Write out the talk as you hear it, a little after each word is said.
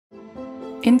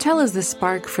Intel is the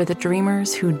spark for the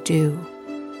dreamers who do.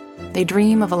 They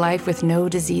dream of a life with no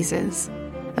diseases,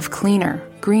 of cleaner,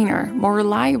 greener, more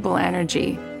reliable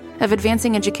energy, of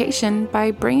advancing education by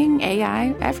bringing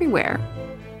AI everywhere.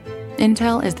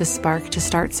 Intel is the spark to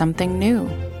start something new,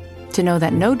 to know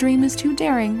that no dream is too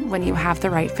daring when you have the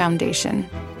right foundation.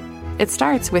 It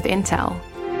starts with Intel.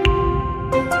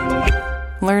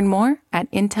 Learn more at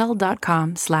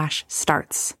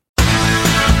intel.com/starts.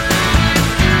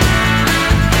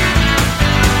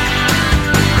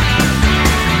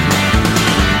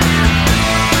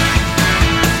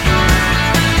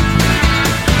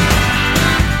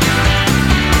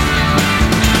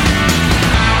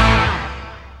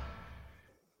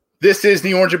 This is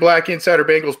the Orange and Black Insider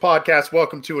Bengals podcast.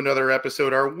 Welcome to another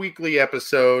episode, our weekly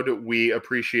episode. We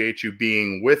appreciate you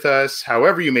being with us,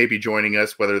 however you may be joining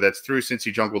us, whether that's through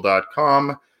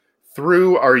CincyJungle.com,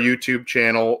 through our YouTube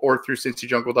channel, or through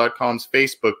CincyJungle.com's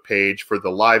Facebook page for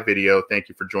the live video. Thank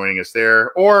you for joining us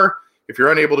there. Or if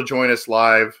you're unable to join us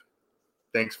live,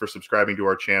 thanks for subscribing to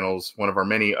our channels, one of our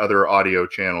many other audio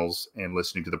channels, and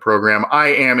listening to the program. I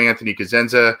am Anthony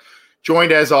Cosenza,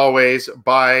 joined as always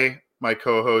by my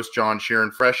co-host John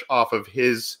Sheeran, fresh off of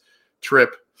his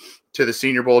trip to the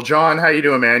Senior Bowl. John, how you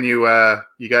doing, man? You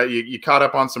caught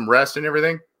up on some rest and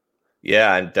everything?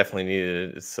 Yeah, I definitely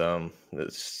needed it. It's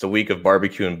just a week of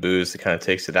barbecue and booze that kind of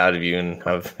takes it out of you, and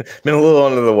I've been a little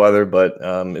under the weather, but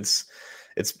it's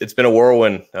been a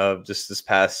whirlwind just this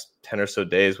past 10 or so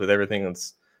days with everything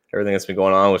that's been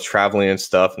going on with traveling and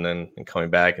stuff, and then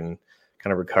coming back and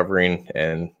kind of recovering.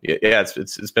 And yeah,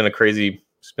 it's been a crazy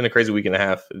week and a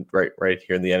half right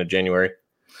here in the end of January.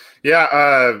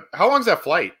 Yeah. How long is that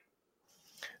flight?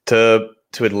 To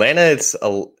Atlanta, it's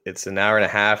an hour and a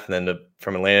half, and then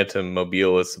from Atlanta to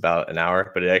Mobile, it's about an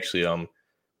hour. But it actually,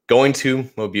 going to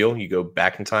Mobile, you go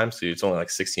back in time, so it's only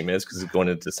like 16 minutes because it's going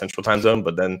into the Central Time Zone.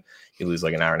 But then you lose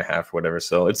like an hour and a half or whatever.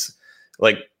 So it's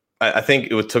like I think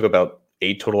took about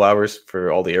 8 total hours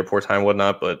for all the airport time and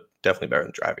whatnot, but definitely better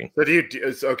than driving.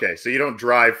 So so you don't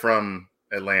drive from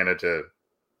Atlanta to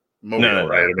Mobile, no,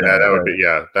 right? I mean, that would be,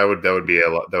 yeah, that would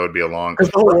be a long.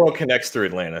 Because the whole world connects through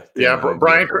Atlanta. Yeah,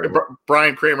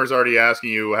 Brian Kramer's already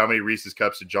asking you how many Reese's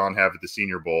cups did John have at the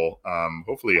Senior Bowl.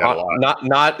 Hopefully, you had a lot.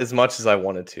 Not as much as I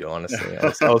wanted to, honestly.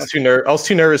 I was too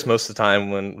nervous most of the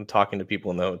time when talking to people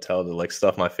in the hotel to like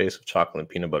stuff my face with chocolate and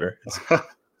peanut butter.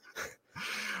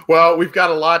 Well, we've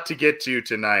got a lot to get to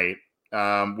tonight.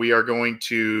 We are going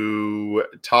to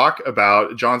talk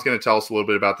about, John's going to tell us a little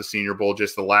bit about the Senior Bowl,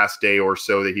 just the last day or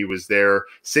so that he was there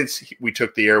since we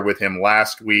took the air with him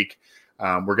last week.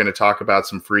 We're going to talk about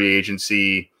some free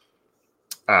agency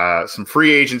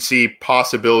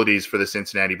possibilities for the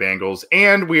Cincinnati Bengals.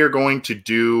 And we are going to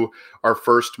do our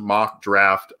first mock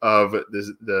draft of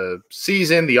the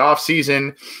season, the off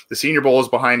season. The Senior Bowl is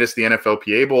behind us. The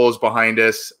NFLPA Bowl is behind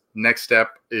us. Next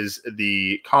step is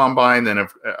the combine, then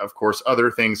of course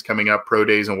other things coming up, pro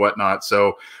days and whatnot.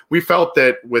 So we felt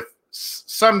that with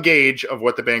some gauge of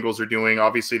what the Bengals are doing,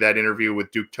 obviously that interview with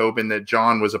Duke Tobin that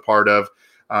John was a part of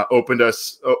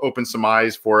opened some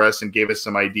eyes for us and gave us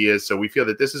some ideas. So we feel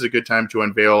that this is a good time to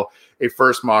unveil a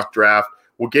first mock draft.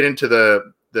 We'll get into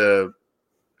the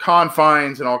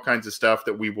confines and all kinds of stuff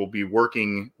that we will be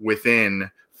working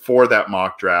within for that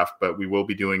mock draft, but we will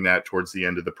be doing that towards the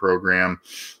end of the program.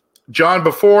 John,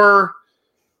 before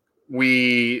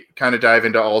we kind of dive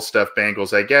into all stuff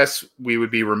Bengals, I guess we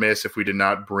would be remiss if we did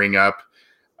not bring up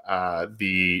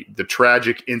the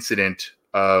tragic incident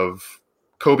of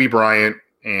Kobe Bryant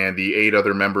and the 8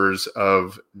 other members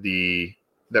of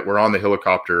that were on the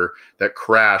helicopter that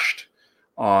crashed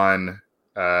on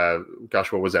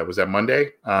what was that? Was that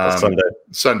Monday?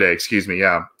 Sunday, excuse me.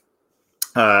 Yeah.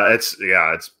 It's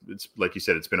like you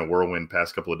said, it's been a whirlwind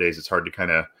past couple of days. It's hard to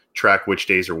kind of track which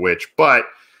days are which, but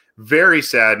very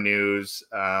sad news.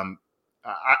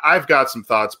 I've got some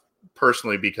thoughts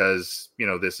personally because,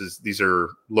 these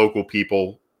are local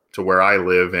people to where I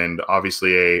live and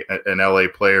obviously an LA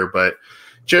player, but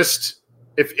just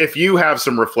if you have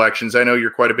some reflections, I know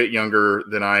you're quite a bit younger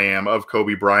than I am, of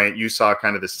Kobe Bryant. You saw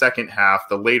kind of the second half,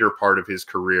 the later part of his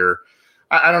career.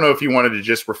 I don't know if you wanted to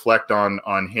just reflect on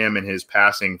him and his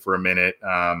passing for a minute.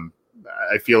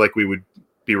 I feel like we would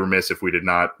be remiss if we did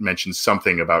not mention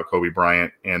something about Kobe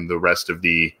Bryant and the rest of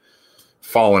the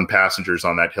fallen passengers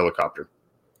on that helicopter.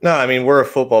 No, I mean, we're a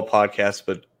football podcast,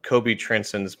 but Kobe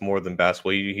transcends more than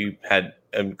basketball. He had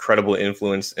incredible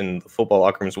influence in the football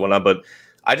locker rooms and whatnot, but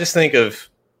I just think of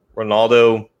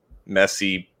Ronaldo,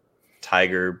 Messi,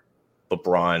 Tiger,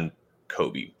 LeBron,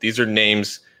 Kobe. These are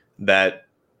names that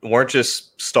weren't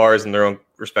just stars in their own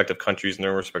respective countries and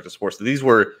their own respective sports. These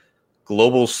were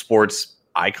global sports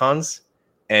icons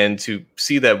And to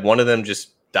see that one of them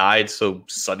just died so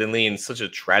suddenly in such a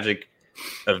tragic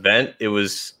event, it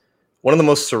was one of the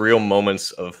most surreal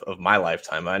moments of my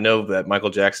lifetime. I know that Michael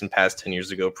Jackson passed 10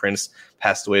 years ago. Prince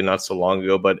passed away not so long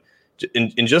ago. But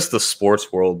in just the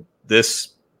sports world,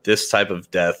 this type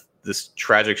of death, this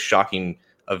tragic, shocking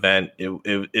event,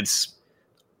 it's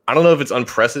I don't know if it's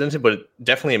unprecedented, but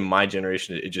definitely in my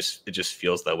generation, it just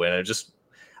feels that way. And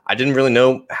I didn't really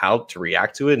know how to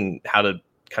react to it and how to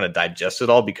kind of digest it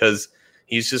all, because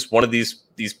he's just one of these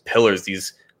pillars,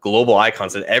 these global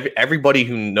icons that everybody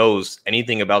who knows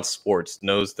anything about sports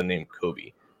knows the name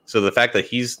Kobe. So the fact that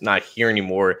he's not here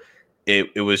anymore,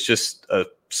 it was just a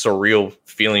surreal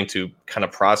feeling to kind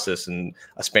of process in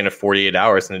a span of 48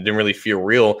 hours. And it didn't really feel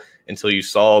real until you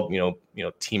saw,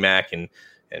 T-Mac and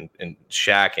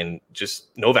Shaq and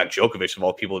just Novak Djokovic of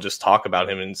all people just talk about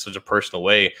him in such a personal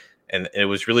way. And it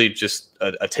was really just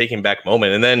a taking back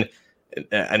moment. And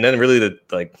then really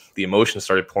the emotion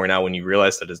started pouring out when you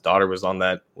realized that his daughter was on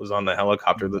the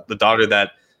helicopter, the daughter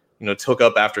that, took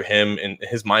up after him and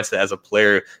his mindset as a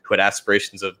player who had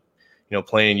aspirations of,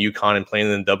 playing in UConn and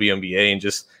playing in the WNBA, and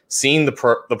just seeing the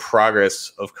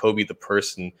progress of Kobe, the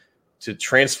person, to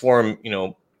transform,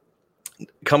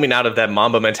 coming out of that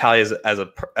Mamba mentality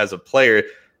as a player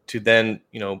to then,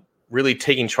 really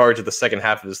taking charge of the second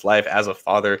half of his life as a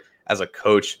father, as a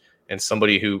coach, and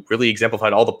somebody who really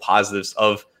exemplified all the positives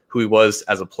of who he was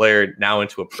as a player now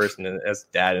into a person and as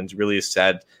a dad. And it's really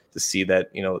sad to see that,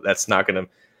 it's not going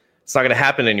to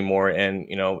happen anymore. And,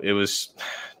 it was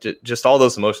just all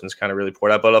those emotions kind of really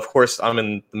poured out. But of course, I'm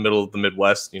in the middle of the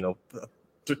Midwest,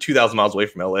 2,000 miles away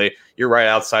from LA. You're right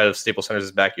outside of Staples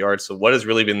Center's backyard. So what has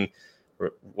really been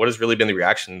the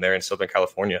reaction there in Southern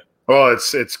California? Well,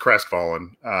 it's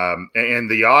crestfallen.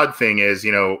 And the odd thing is,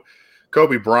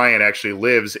 Kobe Bryant actually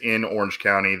lives in Orange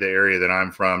County, the area that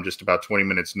I'm from, just about 20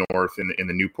 minutes north in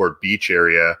the Newport Beach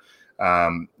area.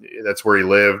 That's where he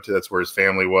lived. That's where his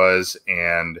family was.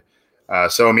 And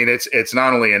so, I mean, it's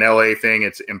not only an LA thing,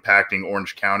 it's impacting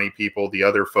Orange County people. The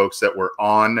other folks that were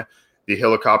on the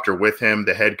helicopter with him,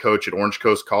 the head coach at Orange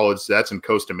Coast College, that's in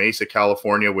Costa Mesa,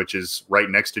 California, which is right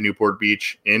next to Newport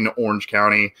Beach in Orange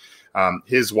County.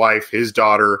 His wife, his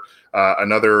daughter,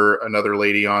 another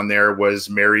lady on there was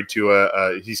married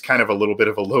to he's kind of a little bit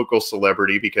of a local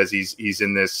celebrity because he's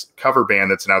in this cover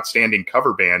band that's an outstanding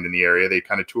cover band in the area. They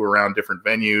kind of tour around different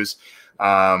venues.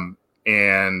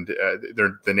 And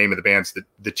the name of the band's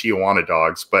the Tijuana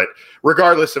Dogs. But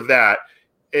regardless of that,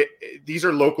 these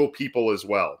are local people as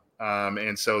well.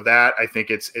 And so that, I think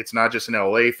it's not just an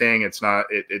LA thing. It's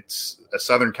a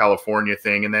Southern California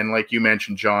thing. And then, like you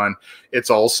mentioned, John, it's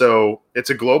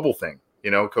a global thing.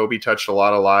 Kobe touched a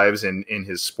lot of lives in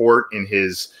his sport, in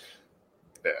his,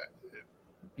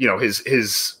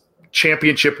 his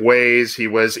championship ways.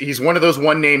 He's one of those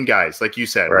one name guys, like you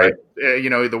said, right?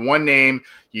 The one name,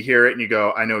 you hear it and you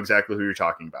go, I know exactly who you're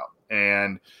talking about.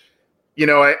 And,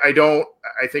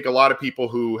 I think a lot of people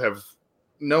who have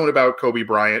known about Kobe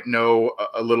Bryant know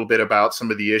a little bit about some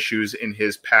of the issues in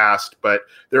his past, but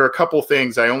there are a couple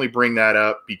things. I only bring that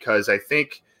up because I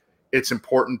think it's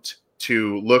important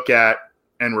to look at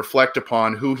and reflect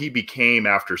upon who he became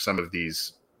after some of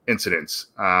these incidents.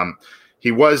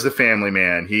 He was the family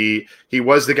man. He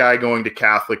was the guy going to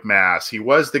Catholic mass. He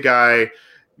was the guy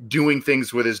doing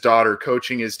things with his daughter,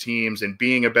 coaching his teams and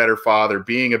being a better father,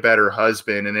 being a better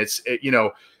husband. And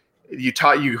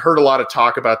you heard a lot of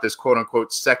talk about this quote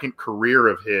unquote second career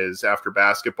of his after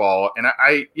basketball. And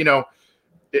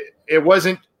it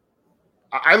wasn't,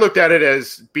 I looked at it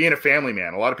as being a family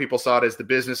man. A lot of people saw it as the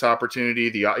business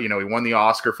opportunity. He won the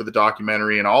Oscar for the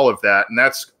documentary and all of that. And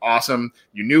that's awesome.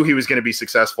 You knew he was going to be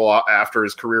successful after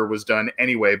his career was done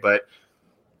anyway, but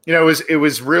it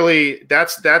was really,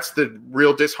 that's the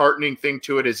real disheartening thing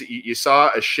to it, is you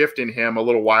saw a shift in him a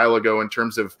little while ago in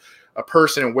terms of a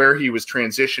person and where he was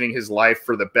transitioning his life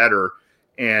for the better.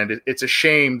 And it's a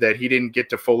shame that he didn't get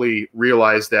to fully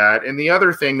realize that. And the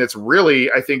other thing that's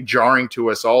really, I think, jarring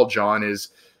to us all, John, is,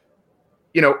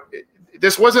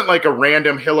 this wasn't like a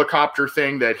random helicopter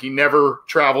thing that he never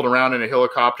traveled around in a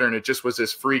helicopter and it just was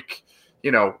this freak,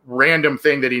 random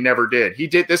thing that he never did.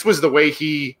 This was the way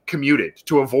he commuted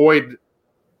to avoid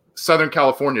Southern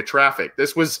California traffic.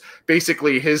 This was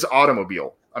basically his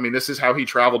automobile. I mean, this is how he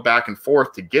traveled back and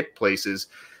forth to get places.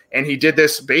 And he did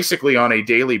this basically on a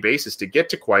daily basis to get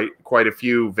to quite a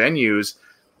few venues.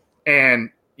 And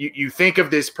you think of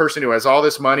this person who has all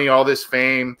this money, all this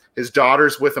fame, his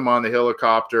daughter's with him on the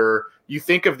helicopter. You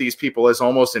think of these people as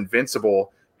almost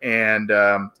invincible. And,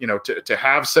 to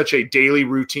have such a daily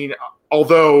routine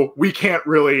although we can't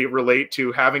really relate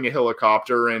to having a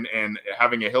helicopter and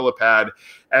having a helipad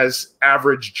as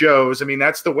average Joes. I mean,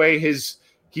 that's the way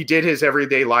he did his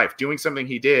everyday life, doing something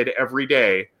he did every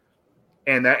day.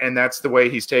 And that's the way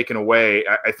he's taken away.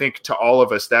 I think to all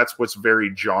of us, that's what's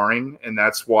very jarring. And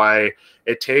that's why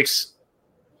it takes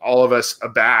all of us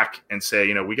aback and say,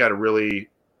 you know, we got to really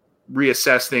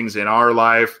reassess things in our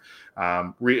life.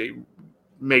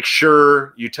 Make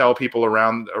sure you tell people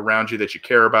around you that you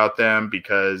care about them,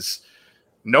 because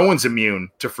no one's immune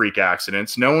to freak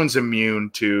accidents. No one's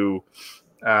immune to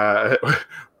death.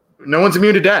 No one's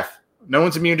immune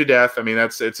to death. I mean,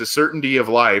 it's a certainty of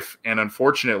life. And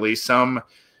unfortunately, some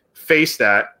face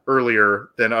that earlier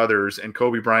than others. And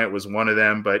Kobe Bryant was one of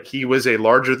them, but he was a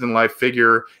larger than life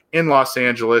figure in Los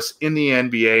Angeles, in the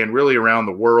NBA, and really around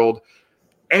the world.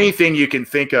 Anything you can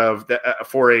think of that,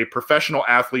 for a professional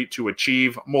athlete to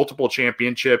achieve multiple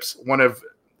championships, one of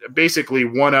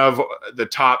the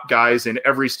top guys in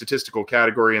every statistical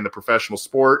category in the professional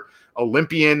sport,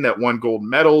 Olympian that won gold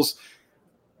medals,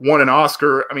 won an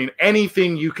Oscar. I mean,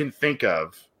 anything you can think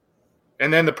of.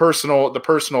 And then the personal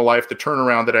life, the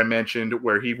turnaround that I mentioned,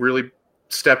 where he really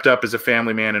stepped up as a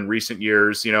family man in recent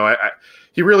years. You know,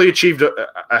 he really achieved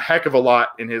a heck of a lot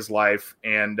in his life.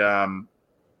 And,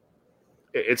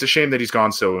 it's a shame that he's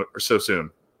gone so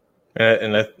soon.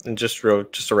 And just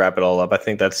to wrap it all up, I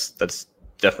think that's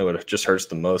definitely what just hurts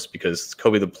the most, because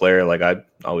Kobe the player, like, I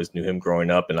always knew him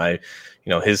growing up, and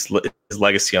his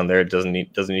legacy on there doesn't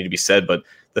need to be said, but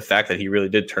the fact that he really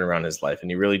did turn around his life,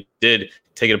 and he really did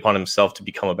take it upon himself to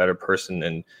become a better person,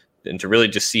 and to really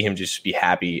just see him just be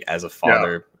happy as a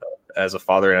father. Yeah. As a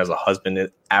father and as a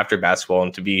husband after basketball,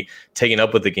 and to be taken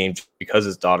up with the game because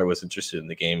his daughter was interested in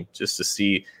the game, just to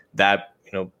see that,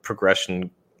 progression,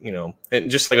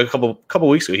 and just like a couple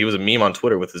weeks ago, he was a meme on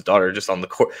Twitter with his daughter just on the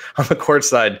court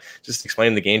side, just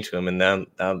explaining the game to him. And then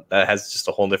that has just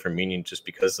a whole different meaning, just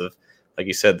because of, like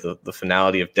you said, the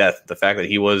finality of death, the fact that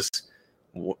he was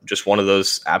just one of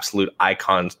those absolute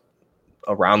icons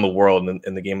around the world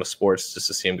in the game of sports. Just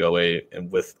to see him go away,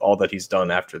 and with all that he's done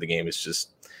after the game, it's just,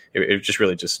 it just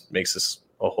really just makes this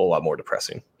a whole lot more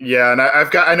depressing. Yeah. And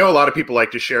I know a lot of people like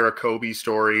to share a Kobe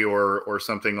story or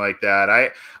something like that.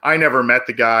 I never met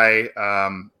the guy.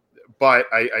 But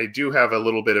I do have a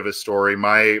little bit of a story.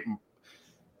 My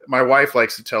wife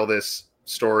likes to tell this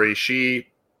story. She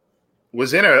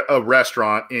was in a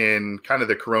restaurant in kind of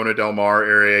the Corona Del Mar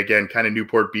area, again, kind of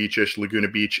Newport Beach-ish, Laguna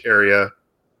Beach area.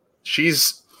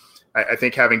 She's, I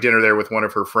think, having dinner there with one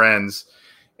of her friends,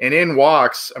 and in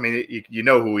walks, I mean, you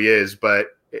know who he is, but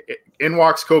in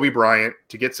walks Kobe Bryant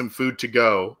to get some food to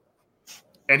go.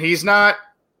 And he's not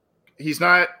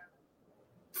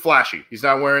flashy. He's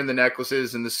not wearing the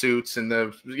necklaces and the suits and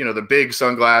the big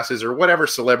sunglasses or whatever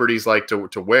celebrities like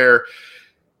to wear.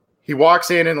 He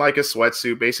walks in like a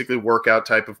sweatsuit, basically workout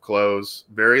type of clothes,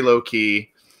 very low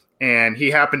key. And he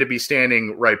happened to be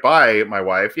standing right by my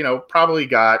wife, probably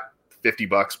got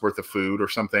 $50 worth of food or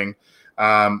something.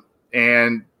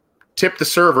 And tipped the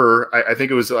server. I think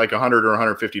it was like $100 or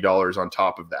 $150 on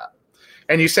top of that.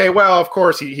 And you say, well, of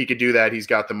course he could do that. He's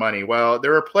got the money. Well,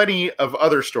 there are plenty of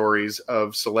other stories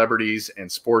of celebrities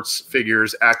and sports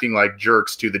figures acting like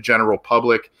jerks to the general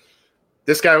public.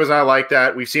 This guy was not like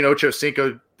that. We've seen Ocho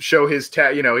Cinco show he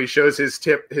shows his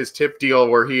tip deal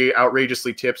where he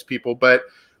outrageously tips people, but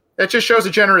that just shows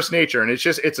a generous nature. And it's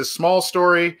a small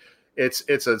story.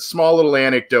 It's a small little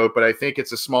anecdote, but I think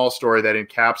it's a small story that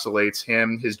encapsulates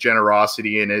him, his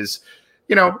generosity, and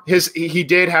he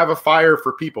did have a fire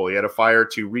for people. He had a fire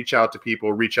to reach out to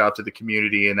people, reach out to the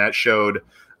community. And that showed,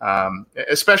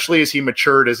 especially as he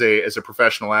matured as a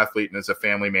professional athlete and as a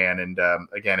family man. And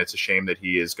again, it's a shame that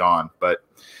he is gone, but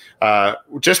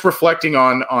just reflecting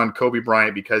on Kobe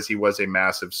Bryant, because he was a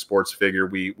massive sports figure,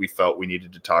 we felt we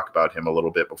needed to talk about him a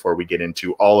little bit before we get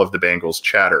into all of the Bengals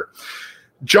chatter.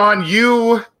 John,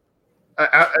 you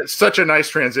such a nice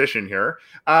transition here.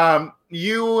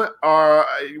 You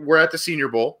were at the Senior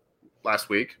Bowl last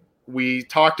week. We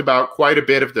talked about quite a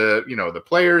bit of the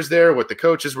players there, what the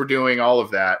coaches were doing, all of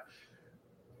that.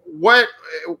 What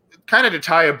kind of to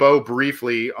tie a bow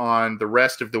briefly on the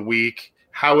rest of the week,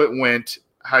 how it went,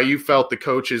 how you felt the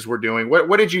coaches were doing.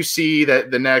 What did you see that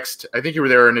the next, I think you were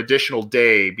there an additional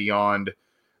day beyond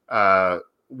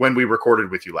when we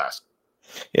recorded with you last?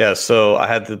 Yeah, so I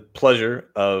had the pleasure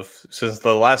of, since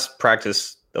the last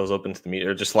practice that was open to the media,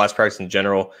 or just last practice in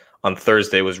general on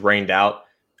Thursday was rained out,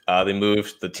 they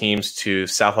moved the teams to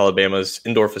South Alabama's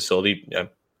indoor facility. I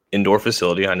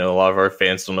know a lot of our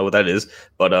fans don't know what that is,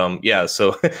 but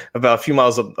so about a few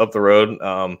miles up the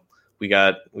road, we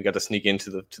got to sneak into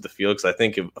the field, because I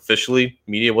think officially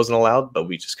media wasn't allowed, but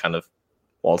we just kind of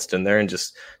waltzed in there and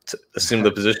just assumed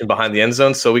the position behind the end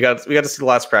zone. So we got to see the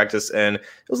last practice, and it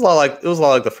was a lot like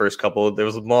the first couple. There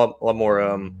was a lot more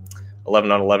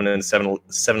 11-on-11 and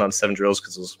 7-on-7 drills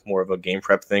because it was more of a game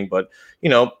prep thing. But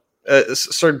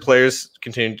certain players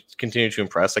continue to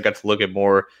impress. I got to look at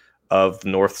more of the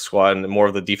North squad and more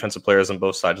of the defensive players on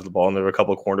both sides of the ball. And there were a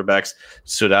couple of cornerbacks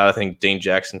stood out. I think Dane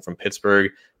Jackson from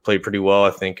Pittsburgh played pretty well.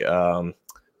 I think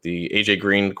the AJ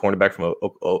Green cornerback from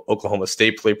Oklahoma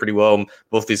State played pretty well.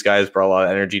 Both these guys brought a lot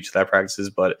of energy to that practices.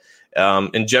 But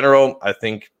in general, I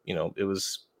think, it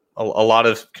was a lot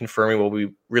of confirming what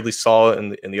we really saw in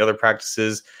the other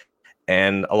practices.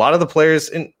 And a lot of the players,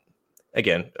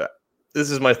 again, this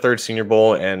is my third Senior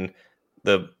Bowl, and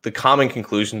the common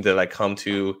conclusion that I come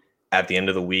to at the end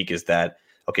of the week is that,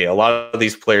 okay, a lot of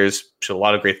these players show a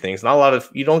lot of great things.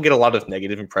 You don't get a lot of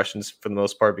negative impressions for the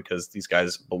most part because these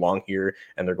guys belong here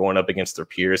and they're going up against their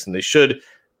peers and they should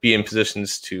be in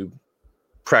positions to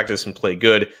practice and play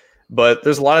good. But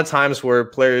there's a lot of times where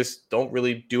players don't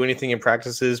really do anything in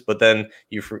practices, but then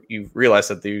you realize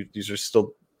that these are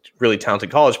still really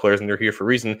talented college players and they're here for a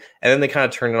reason. And then they kind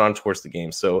of turn it on towards the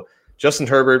game. So Justin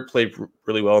Herbert played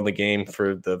really well in the game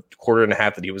for the quarter and a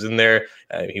half that he was in there.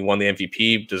 He won the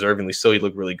MVP, deservingly so. He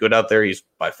looked really good out there. He's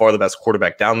by far the best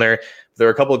quarterback down there. There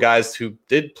are a couple of guys who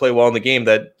did play well in the game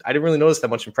that I didn't really notice that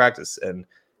much in practice. And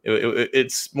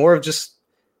it's more of just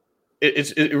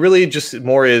it really just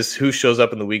more is who shows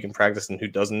up in the week in practice and who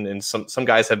doesn't. And some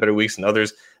guys had better weeks than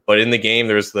others. But in the game,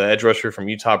 there's the edge rusher from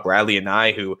Utah, Bradley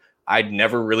Anae, who I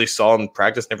never really saw in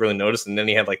practice, never really noticed. And then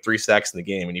he had like 3 sacks in the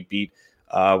game, and he beat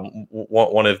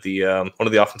one of the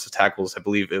offensive tackles. I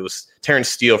believe it was Terrence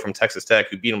Steele from Texas Tech,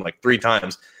 who beat him like 3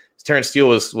 times. Terrence Steele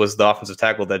was the offensive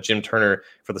tackle that Jim Turner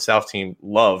for the South team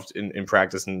loved in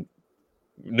practice and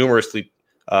numerously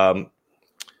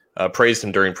praised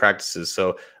him during practices.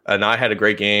 So I had a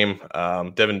great game.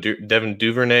 Devin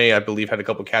Duvernay, I believe, had a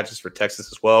couple catches for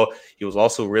Texas as well. He was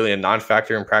also really a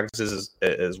non-factor in practices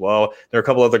as well. There are a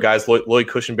couple other guys, Lloyd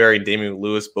Cushenberry and Damian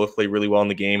Lewis, both played really well in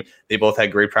the game. They both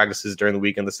had great practices during the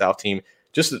week in the South team.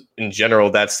 Just in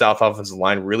general, that South offensive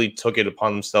line really took it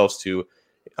upon themselves to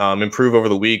improve over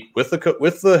the week with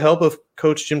the help of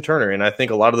Coach Jim Turner. And I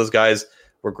think a lot of those guys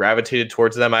were gravitated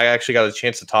towards them. I actually got a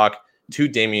chance to talk to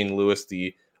Damian Lewis,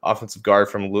 the offensive guard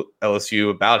from LSU,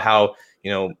 about how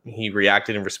he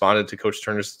reacted and responded to Coach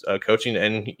Turner's coaching,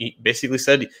 and he basically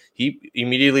said he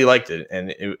immediately liked it,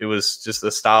 and it was just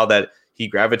the style that he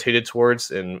gravitated towards,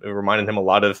 and it reminded him a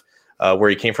lot of where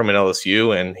he came from in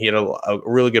LSU, and he had a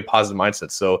really good positive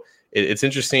mindset. So it's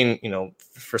interesting,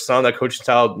 for some that coaching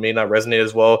style may not resonate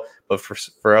as well, but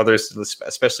for others,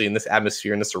 especially in this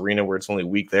atmosphere, in this arena where it's only a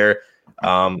week there,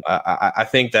 I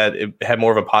think that it had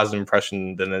more of a positive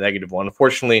impression than a negative one.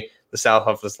 Unfortunately, the South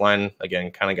offensive line,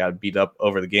 again, kind of got beat up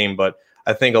over the game, but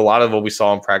I think a lot of what we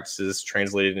saw in practices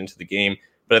translated into the game.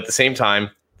 But at the same time,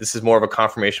 this is more of a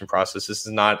confirmation process. This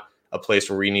is not a place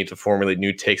where we need to formulate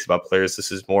new takes about players.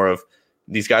 This is more of,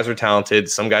 these guys are talented.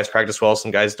 Some guys practice well.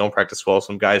 Some guys don't practice well.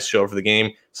 Some guys show up for the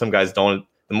game. Some guys don't.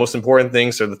 The most important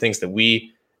things are the things that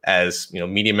we as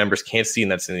media members can't see,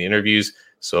 and that's in the interviews.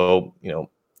 So,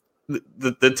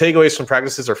 the takeaways from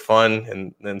practices are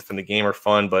fun and from the game are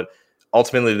fun, but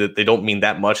ultimately they don't mean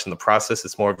that much in the process.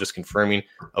 It's more of just confirming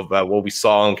about what we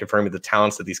saw and confirming the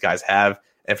talents that these guys have.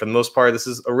 And for the most part, this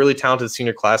is a really talented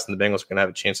senior class, and the Bengals are going to have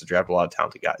a chance to draft a lot of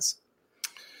talented guys.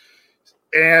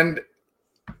 And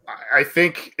I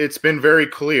think it's been very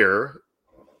clear,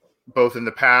 both in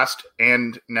the past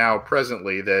and now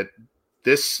presently, that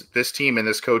this team and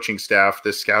this coaching staff,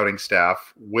 this scouting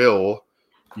staff, will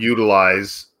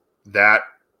utilize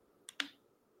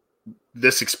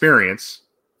this experience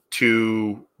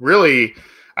to really,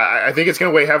 I think it's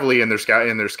going to weigh heavily in their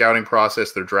scouting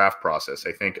process, their draft process.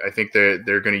 I think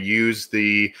they're going to use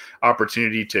the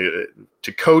opportunity to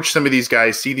coach some of these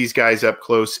guys, see these guys up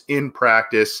close in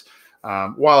practice.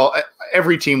 While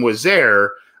every team was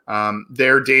there,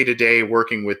 their day-to-day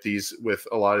working with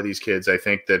a lot of these kids, I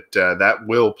think that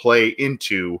will play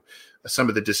into some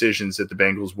of the decisions that the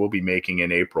Bengals will be making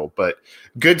in April. But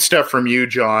good stuff from you,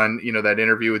 John. That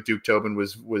interview with Duke Tobin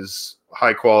was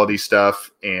high quality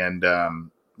stuff. And,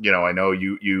 I know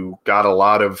you got a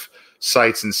lot of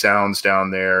sights and sounds down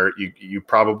there. You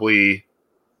probably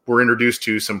were introduced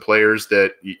to some players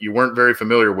that you weren't very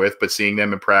familiar with, but seeing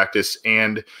them in practice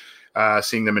and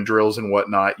seeing them in drills and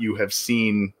whatnot, you have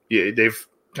seen they've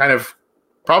kind of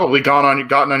probably gotten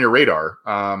on your radar.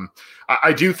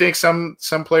 I do think some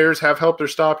players have helped their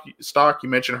stock. You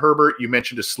mentioned Herbert. You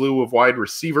mentioned a slew of wide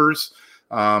receivers.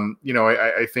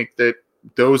 I think that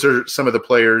those are some of the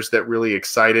players that really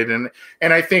excited. And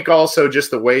I think also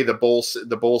just the way the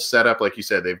Bulls set up, like you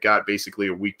said, they've got basically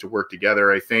a week to work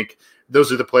together. I think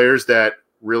those are the players that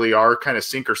really are kind of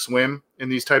sink or swim in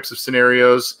these types of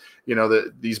scenarios.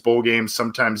 These bowl games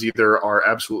sometimes either are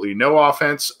absolutely no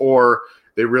offense or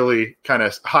they really kind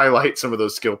of highlight some of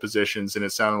those skill positions. And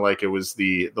it sounded like it was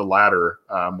the latter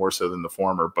more so than the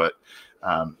former, but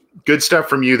good stuff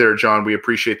from you there, John. We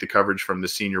appreciate the coverage from the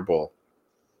Senior Bowl.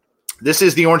 This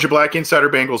is the Orange and Black Insider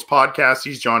Bengals podcast.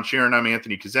 He's John Sheeran. I'm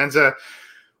Anthony Cosenza.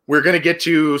 We're going to get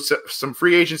to some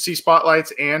free agency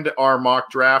spotlights and our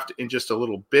mock draft in just a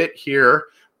little bit here,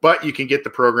 but you can get the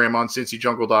program on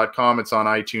CincyJungle.com. It's on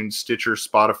iTunes, Stitcher,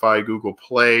 Spotify, Google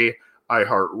Play,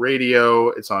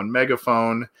 iHeartRadio. It's on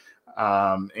Megaphone.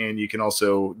 And you can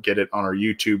also get it on our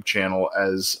YouTube channel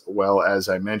as well, as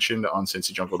I mentioned, on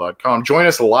CincyJungle.com. Join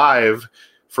us live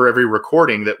for every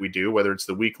recording that we do, whether it's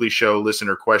the weekly show,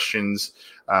 listener questions,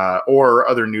 or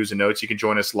other news and notes. You can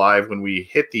join us live when we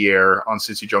hit the air on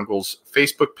Cincy Jungle's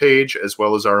Facebook page, as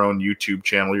well as our own YouTube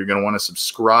channel. You're going to want to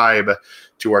subscribe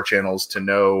to our channels to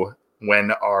know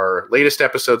when our latest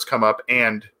episodes come up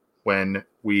and when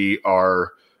we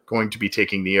are going to be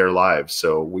taking the air live.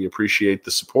 So we appreciate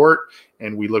the support,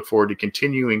 and we look forward to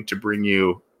continuing to bring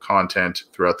you content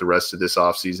throughout the rest of this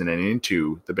offseason and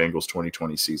into the Bengals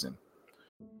 2020 season.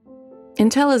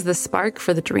 Intel is the spark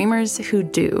for the dreamers who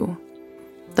do.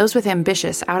 Those with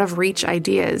ambitious, out-of-reach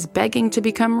ideas begging to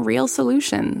become real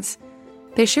solutions.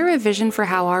 They share a vision for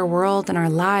how our world and our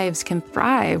lives can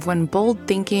thrive when bold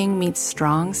thinking meets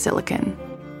strong silicon.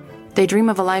 They dream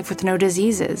of a life with no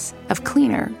diseases, of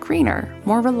cleaner, greener,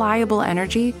 more reliable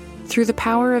energy through the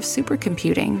power of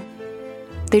supercomputing.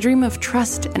 They dream of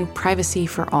trust and privacy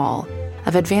for all,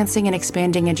 of advancing and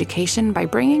expanding education by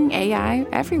bringing AI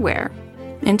everywhere.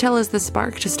 Intel is the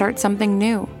spark to start something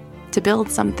new, to build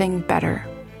something better,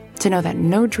 to know that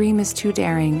no dream is too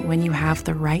daring when you have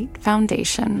the right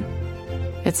foundation.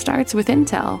 It starts with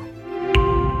Intel.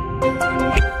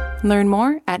 Learn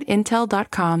more at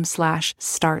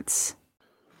intel.com/starts.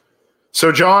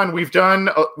 So, John, we've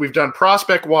done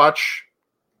Prospect Watch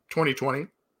 2020,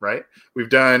 right?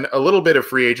 We've done a little bit of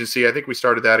free agency. I think we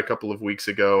started that a couple of weeks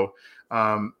ago.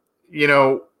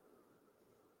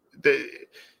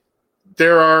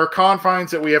 There are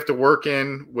confines that we have to work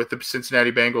in with the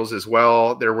Cincinnati Bengals as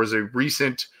well. There was a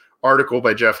recent article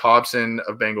by Jeff Hobson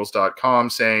of Bengals.com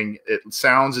saying it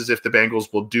sounds as if the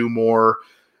Bengals will do more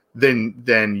than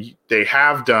they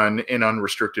have done in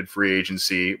unrestricted free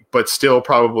agency, but still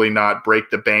probably not break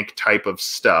the bank type of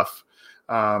stuff.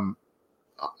 Mr.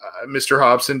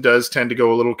 Hobson does tend to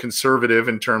go a little conservative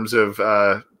in terms of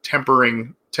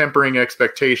tempering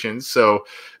expectations, so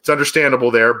it's understandable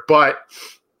there. But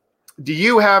do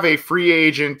you have a free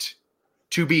agent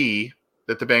to be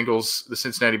that the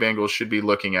Cincinnati Bengals should be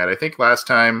looking at? I think last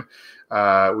time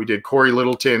we did Corey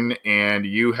Littleton, and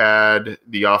you had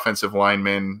the offensive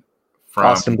lineman from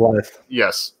Austin Blythe.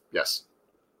 Yes.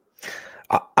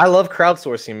 I love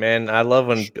crowdsourcing, man. I love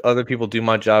when other people do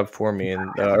my job for me. And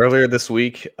earlier this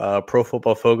week, Pro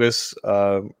Football Focus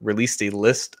released a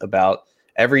list about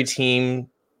every team,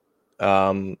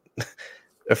 a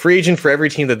free agent for every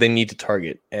team that they need to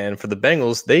target. And for the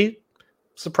Bengals, they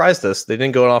surprised us. They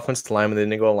didn't go an offensive lineman. They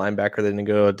didn't go a linebacker. They didn't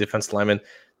go a defensive lineman.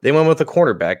 They went with a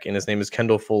cornerback, and his name is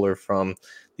Kendall Fuller from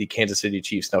the Kansas City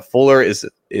Chiefs. Now, Fuller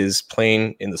is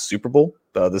playing in the Super Bowl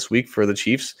this week for the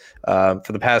Chiefs. For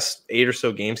the past 8 or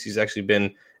so games, he's actually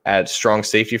been at strong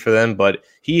safety for them, but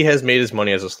he has made his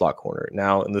money as a slot corner.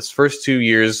 Now, in this first 2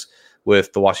 years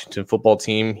with the Washington football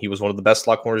team, he was one of the best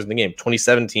slot corners in the game.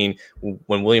 2017,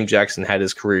 when William Jackson had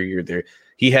his career year there,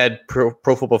 he had Pro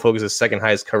Football Focus's second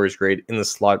highest coverage grade in the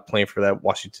slot playing for that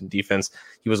Washington defense.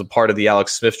 He was a part of the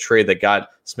Alex Smith trade that got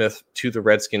Smith to the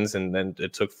Redskins, and then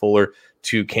it took Fuller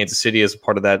to Kansas City as a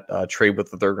part of that trade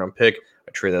with the third-round pick,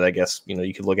 a trade that I guess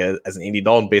you could look at as an Andy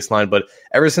Dalton baseline. But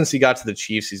ever since he got to the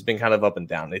Chiefs, he's been kind of up and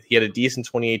down. He had a decent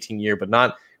 2018 year, but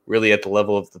not really at the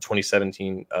level of the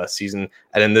 2017 season.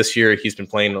 And then this year, he's been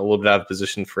playing a little bit out of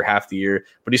position for half the year,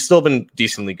 but he's still been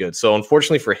decently good. So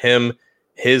unfortunately for him,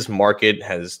 his market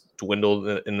has dwindled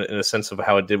in a sense of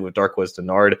how it did with Darqueze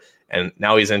Dennard, and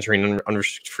now he's entering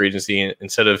unrestricted free agency. And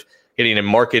instead of getting a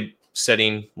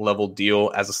market-setting level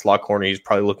deal as a slot corner, he's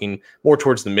probably looking more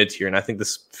towards the mid-tier, and I think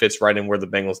this fits right in where the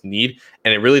Bengals need.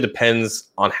 And it really depends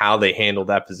on how they handle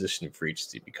that position in free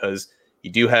agency, because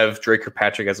you do have Drake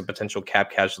Kirkpatrick as a potential cap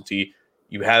casualty.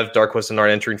 You have Darqueze Dennard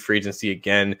entering free agency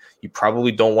again. You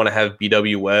probably don't want to have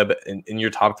B.W. Webb in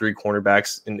your top 3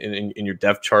 cornerbacks in your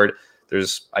depth chart.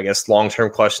 There's, I guess,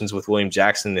 long-term questions with William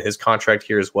Jackson and his contract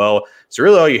here as well. So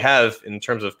really all you have in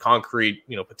terms of concrete,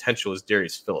 potential is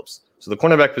Darius Phillips. So the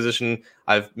cornerback position,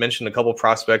 I've mentioned a couple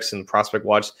prospects in Prospect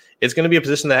Watch. It's going to be a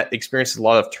position that experiences a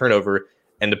lot of turnover.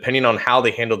 And depending on how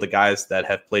they handle the guys that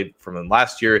have played from them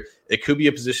last year, it could be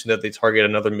a position that they target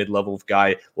another mid-level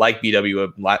guy like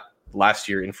BW last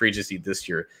year in free agency this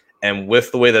year. And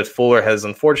with the way that Fuller has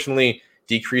unfortunately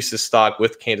decreased his stock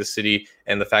with Kansas City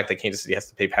and the fact that Kansas City has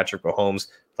to pay Patrick Mahomes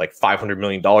like $500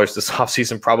 million this offseason,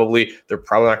 they're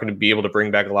probably not going to be able to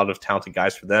bring back a lot of talented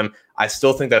guys for them. I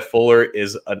still think that Fuller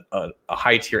is a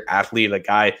high-tier athlete, a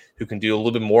guy who can do a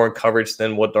little bit more in coverage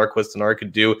than what Darqueze Dennard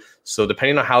could do. So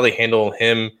depending on how they handle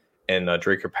him and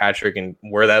Dre Kirkpatrick and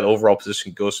where that overall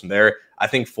position goes from there, I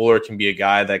think Fuller can be a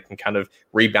guy that can kind of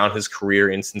rebound his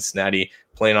career in Cincinnati,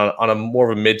 playing on a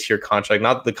more of a mid-tier contract,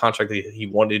 not the contract that he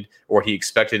wanted or he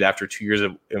expected after 2 years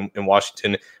in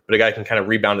Washington, but a guy can kind of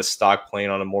rebound his stock playing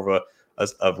on a more of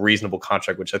a reasonable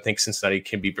contract, which I think Cincinnati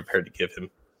can be prepared to give him.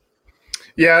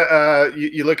 Yeah,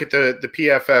 you look at the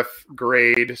PFF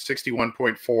grade,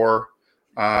 61.4,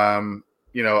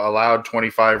 allowed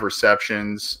 25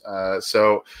 receptions.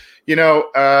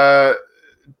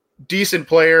 Decent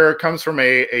player, comes from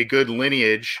a good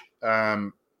lineage.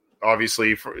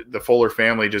 Obviously, for the Fuller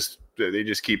family, they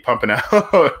just keep pumping out.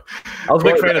 I was a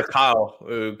big fan of Kyle,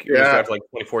 who was drafted like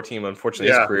 2014.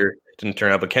 Unfortunately, his career didn't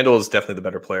turn out. But Kendall is definitely the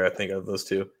better player, I think, of those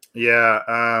two. Yeah.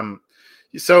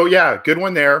 Good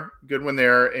one there.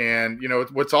 And,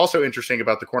 what's also interesting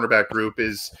about the cornerback group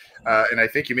is, and I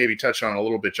think you maybe touched on it a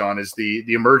little bit, John, is the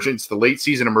late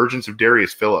season emergence of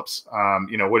Darius Phillips.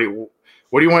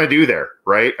 What do you want to do there,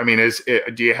 right? I mean,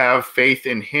 do you have faith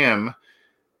in him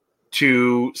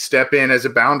to step in as a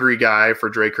boundary guy for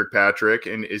Dre Kirkpatrick?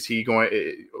 And is he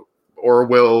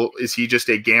just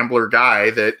a gambler guy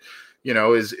that,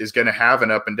 is going to have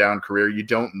an up and down career? You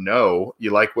don't know.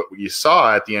 You like what you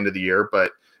saw at the end of the year,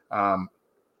 but,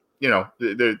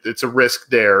 it's a risk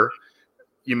there.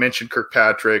 You mentioned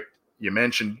Kirkpatrick, you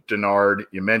mentioned Dennard,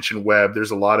 you mentioned Webb.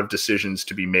 There's a lot of decisions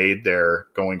to be made there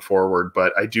going forward,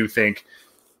 but I do think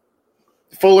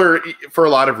Fuller, for a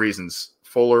lot of reasons,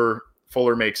 Fuller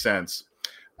makes sense.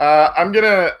 I'm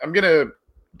gonna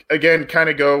again kind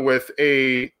of go with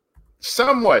a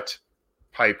somewhat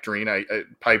pipe dream,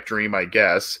 I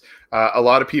guess. A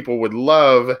lot of people would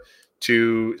love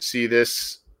to see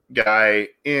this guy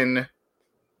in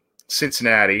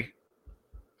Cincinnati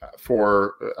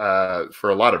for a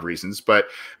lot of reasons, but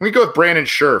we go with Brandon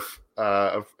Scherff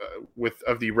of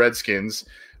the Redskins.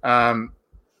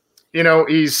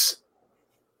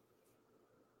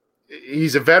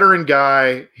 He's a veteran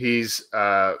guy. He's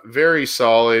very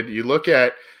solid. If you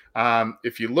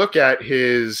look at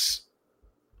his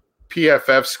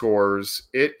PFF scores,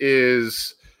 it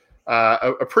is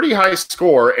a pretty high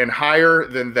score and higher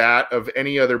than that of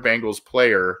any other Bengals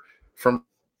player from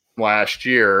last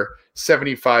year,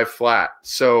 75 flat.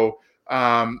 So,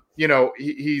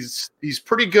 he's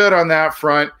pretty good on that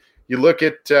front. You look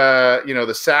at,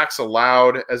 the sacks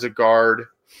allowed as a guard,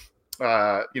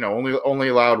 only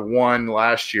allowed one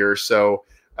last year. So,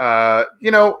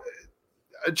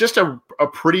 just a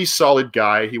pretty solid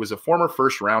guy. He was a former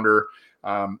first rounder.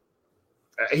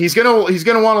 He's gonna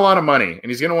want a lot of money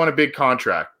and he's gonna want a big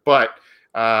contract. But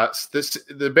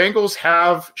the Bengals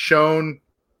have shown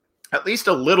at least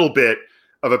a little bit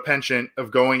of a penchant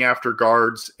of going after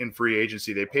guards in free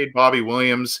agency. They paid Bobby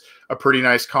Williams a pretty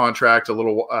nice contract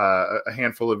a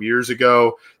handful of years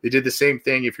ago. They did the same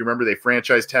thing. If you remember, they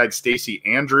franchise tagged Stacey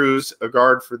Andrews, a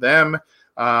guard for them.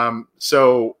 They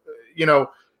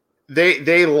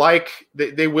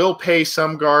will pay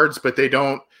some guards, but they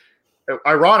don't.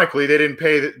 Ironically, they didn't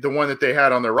pay the one that they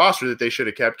had on their roster that they should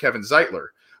have kept, Kevin Zeitler.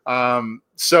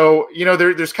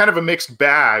 There's kind of a mixed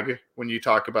bag when you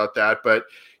talk about that. But,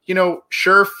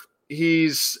 Scherff,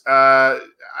 he's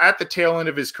at the tail end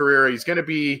of his career. He's going to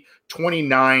be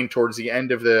 29 towards the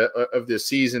end of the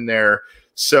season there.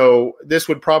 So this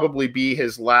would probably be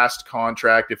his last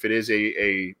contract if it is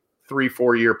a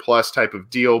 3-4 year plus type of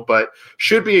deal, but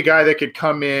should be a guy that could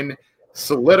come in,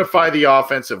 solidify the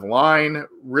offensive line,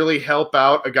 really help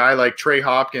out a guy like Trey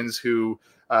Hopkins, who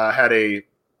had a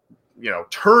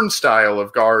turnstile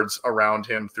of guards around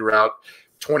him throughout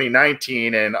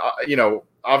 2019, and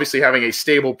obviously having a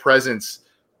stable presence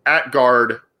at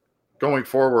guard going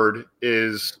forward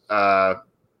is that'll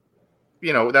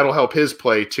help his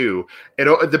play too.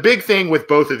 The big thing with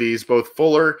both of these, both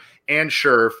Fuller and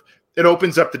Scherff, it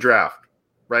opens up the draft,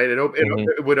 right?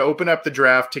 It would open up the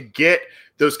draft to get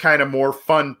those kind of more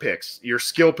fun picks, your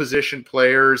skill position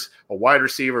players, a wide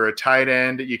receiver, a tight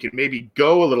end. You can maybe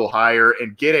go a little higher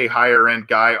and get a higher end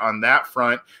guy on that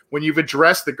front when you've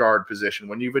addressed the guard position,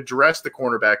 when you've addressed the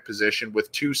cornerback position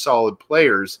with two solid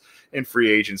players in free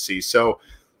agency. So,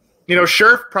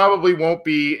 Scherf probably won't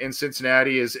be in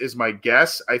Cincinnati is my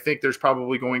guess. I think there's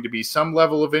probably going to be some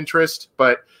level of interest,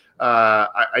 but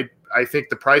I think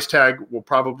the price tag will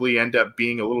probably end up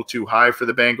being a little too high for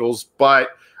the Bengals, but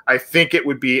I think it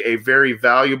would be a very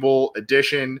valuable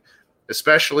addition,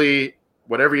 especially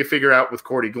whatever you figure out with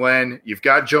Cordy Glenn. You've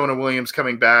got Jonah Williams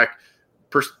coming back.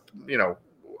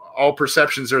 All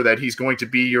perceptions are that he's going to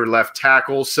be your left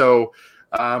tackle. So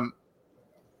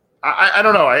I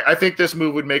don't know. I think this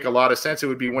move would make a lot of sense. It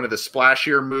would be one of the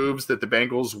splashier moves that the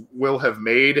Bengals will have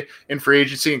made in free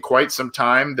agency in quite some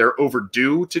time. They're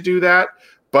overdue to do that.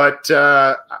 But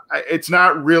it's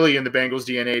not really in the Bengals'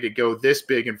 DNA to go this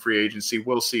big in free agency.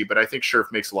 We'll see. But I think Scherf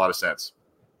makes a lot of sense.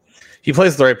 He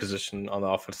plays the right position on the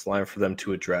offensive line for them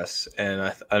to address. And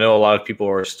I know a lot of people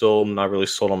are still not really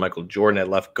sold on Michael Jordan at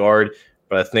left guard,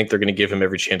 but I think they're going to give him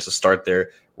every chance to start there.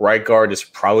 Right guard is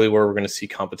probably where we're going to see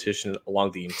competition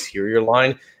along the interior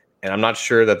line. And I'm not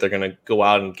sure that they're going to go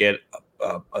out and get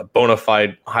a bona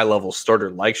fide high-level starter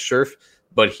like Scherf,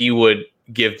 but he would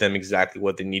give them exactly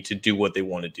what they need to do what they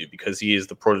want to do, because he is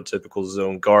the prototypical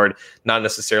zone guard, not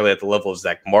necessarily at the level of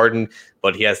Zach Martin,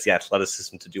 but he has the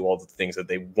athleticism to do all the things that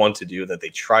they want to do, that they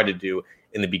try to do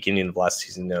in the beginning of last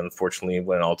season. And unfortunately, it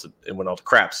went all to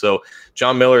crap. So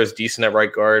John Miller is decent at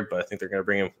right guard, but I think they're going to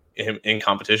bring him in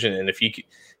competition. And if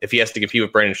he has to compete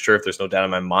with Brandon Scherf, there's no doubt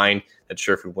in my mind that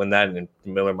Scherf would win that, and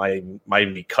Miller might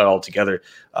even be cut altogether.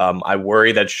 I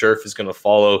worry that Scherf is going to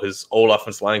follow his old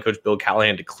offensive line coach Bill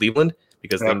Callahan to Cleveland,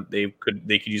 because they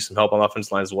could use some help on the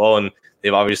offensive line as well, and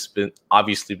they've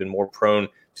obviously been more prone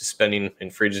to spending in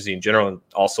free agency in general, and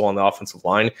also on the offensive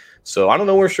line. So I don't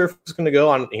know where Scherf is going to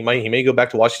go. He may go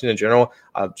back to Washington in general.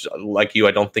 Like you,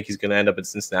 I don't think he's going to end up in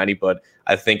Cincinnati, but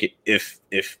I think if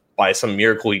by some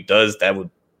miracle he does, that would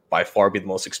by far be the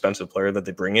most expensive player that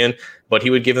they bring in. But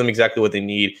he would give them exactly what they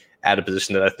need at a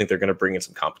position that I think they're going to bring in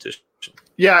some competition.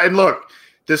 Yeah, and look,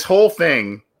 this whole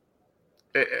thing,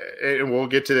 and we'll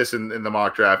get to this in the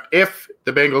mock draft, if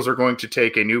the Bengals are going to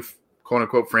take a new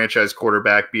quote-unquote franchise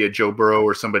quarterback, be it Joe Burrow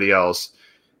or somebody else,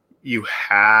 you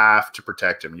have to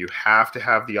protect him. You have to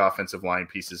have the offensive line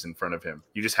pieces in front of him.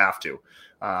 You just have to.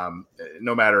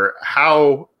 No matter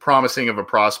how promising of a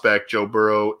prospect Joe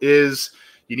Burrow is,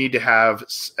 you need to have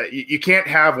 – you can't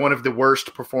have one of the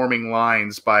worst performing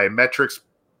lines by metrics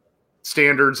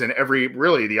standards and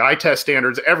the eye test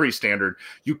standards, every standard.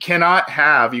 You cannot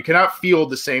field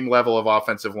the same level of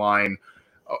offensive line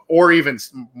or even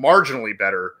marginally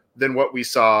better than what we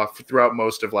saw throughout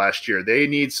most of last year. They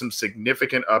need some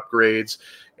significant upgrades.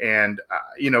 And,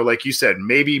 like you said,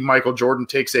 maybe Michael Jordan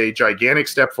takes a gigantic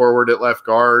step forward at left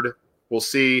guard. We'll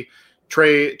see.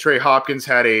 Trey Hopkins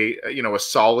had a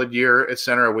solid year at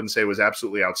center. I wouldn't say it was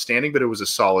absolutely outstanding, but it was a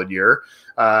solid year.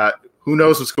 Who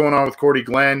knows what's going on with Cordy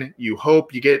Glenn? You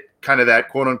hope you get kind of that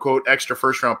quote-unquote extra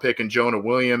first-round pick in Jonah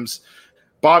Williams.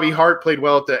 Bobby Hart played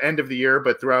well at the end of the year,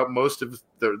 but throughout most of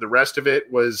the rest of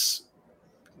it was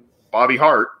Bobby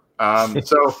Hart.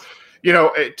 So,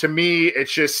 to me,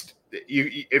 it's just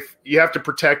if you have to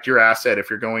protect your asset if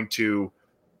you're going to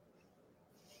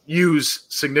use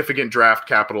significant draft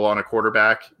capital on a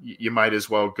quarterback, you might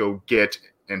as well go get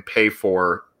and pay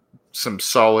for some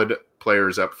solid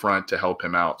players up front to help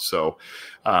him out. So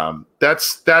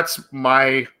that's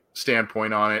my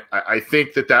standpoint on it. I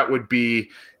think that would be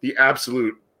the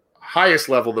absolute highest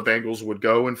level the Bengals would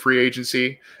go in free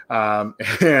agency.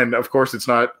 And of course it's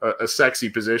not a sexy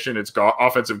position. It's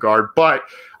offensive guard, but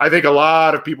I think a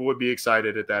lot of people would be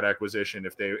excited at that acquisition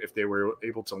if they were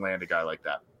able to land a guy like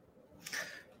that.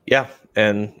 Yeah.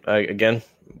 And again,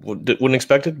 wouldn't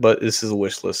expect it, but this is a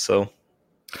wish list. So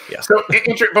yeah. So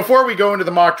before we go into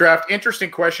the mock draft,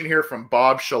 interesting question here from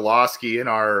Bob Shalosky in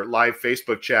our live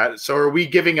Facebook chat. So are we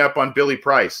giving up on Billy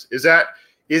Price?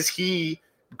 Is he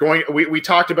going? We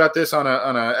talked about this on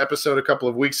a episode a couple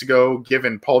of weeks ago,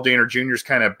 given Paul Dehner Jr.'s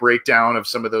kind of breakdown of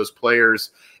some of those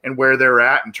players and where they're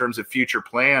at in terms of future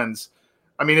plans.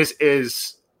 I mean, is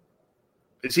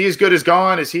he as good as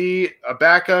gone? Is he a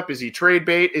backup? Is he trade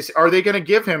bait? Are they going to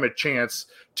give him a chance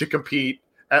to compete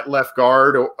at left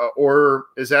guard, or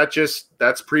is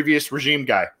that's previous regime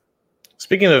guy?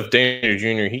 Speaking of Dehner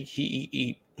Jr.,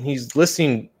 he's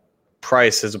listing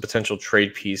Price as a potential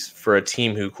trade piece for a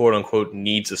team who quote unquote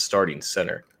needs a starting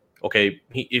center. Okay,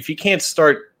 if he can't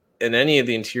start in any of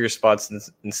the interior spots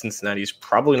in Cincinnati, he's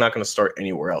probably not going to start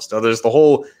anywhere else. Now, there's the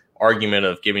whole argument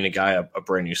of giving a guy a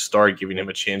brand new start, giving him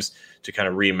a chance to kind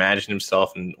of reimagine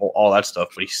himself and all that stuff.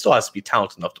 But he still has to be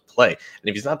talented enough to play. And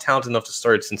if he's not talented enough to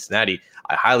start at Cincinnati,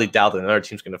 I highly doubt that another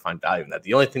team's going to find value in that.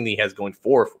 The only thing that he has going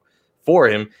for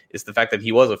him is the fact that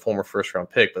he was a former first-round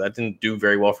pick, but that didn't do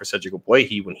very well for Cedric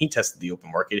Ogbuehi when he tested the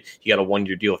open market. He got a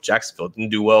one-year deal with Jacksonville. It didn't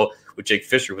do well with Jake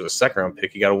Fisher, who was a second-round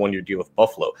pick. He got a one-year deal with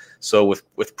Buffalo. So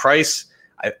with Price,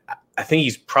 I think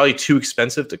he's probably too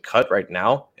expensive to cut right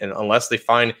now, and unless they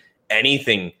find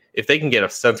anything, if they can get a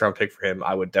 7th-round pick for him,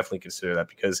 I would definitely consider that,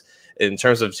 because in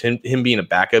terms of him being a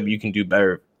backup, you can do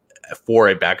better for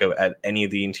a backup at any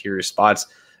of the interior spots,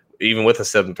 even with a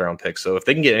 7th-round pick. So if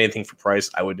they can get anything for Price,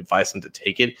 I would advise them to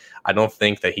take it. I don't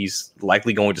think that he's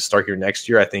likely going to start here next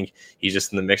year. I think he's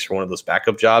just in the mix for one of those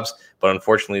backup jobs. But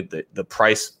unfortunately, the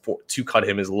price to cut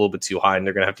him is a little bit too high, and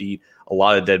they're going to have to eat a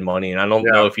lot of dead money. And I don't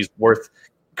know if he's worth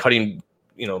cutting,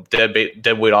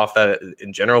 dead weight off that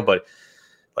in general. But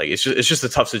like it's just a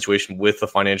tough situation with the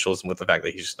financials and with the fact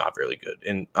that he's just not really good.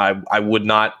 And I would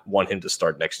not want him to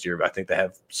start next year. But I think they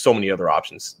have so many other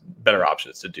options, better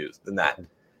options to do than that.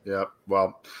 Yeah.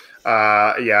 Well,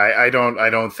 I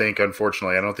don't think,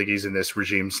 unfortunately, I don't think he's in this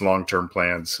regime's long-term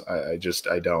plans. I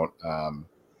don't,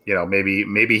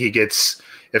 maybe he gets,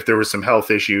 if there was some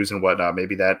health issues and whatnot,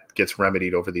 maybe that gets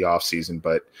remedied over the off season.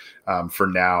 But for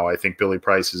now, I think Billy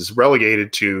Price is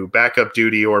relegated to backup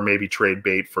duty or maybe trade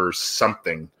bait for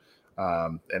something.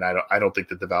 And I don't think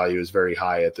that the value is very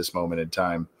high at this moment in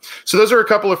time. So those are a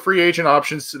couple of free agent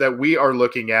options that we are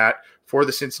looking at for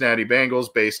the Cincinnati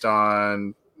Bengals based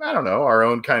on, I don't know, our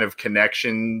own kind of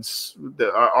connections,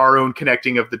 our own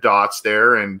connecting of the dots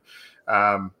there, and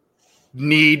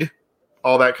need,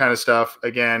 all that kind of stuff.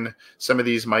 Again, some of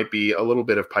these might be a little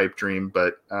bit of pipe dream,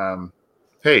 but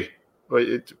hey,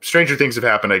 stranger things have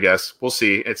happened, I guess. We'll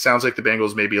see. It sounds like the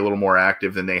Bengals may be a little more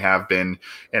active than they have been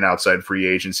in outside free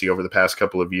agency over the past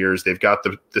couple of years. They've got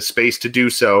the space to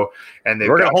do so, and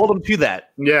we're going to hold them to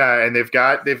that. Yeah, and they've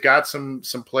got some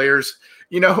players.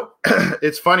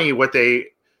 It's funny what they.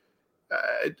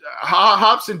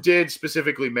 Hobson did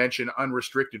specifically mention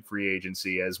unrestricted free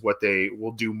agency as what they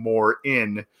will do more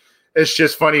in. It's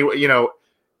just funny,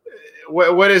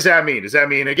 what does that mean? Does that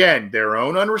mean, again, their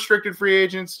own unrestricted free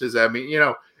agents? Does that mean,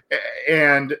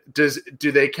 and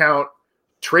do they count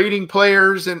trading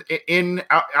players in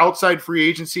outside free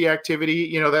agency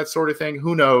activity? That sort of thing.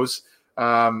 Who knows?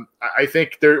 I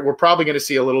think we're probably going to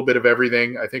see a little bit of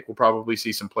everything. I think we'll probably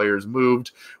see some players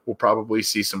moved. We'll probably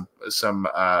see some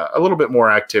a little bit more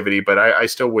activity, but I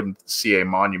still wouldn't see a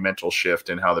monumental shift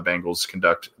in how the Bengals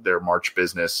conduct their March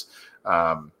business.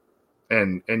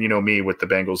 And me with the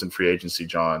Bengals in free agency,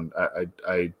 John,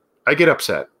 I get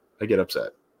upset.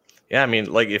 Yeah, I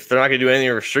mean, like if they're not going to do anything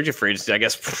restricted free agency, I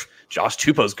guess Josh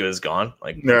Tupou's good as gone.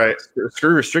 Like, right.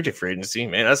 Screw restricted free agency,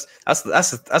 man. That's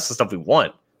the stuff we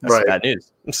want. That's right. Bad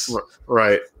news.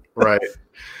 Right.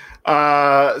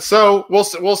 So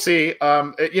we'll see.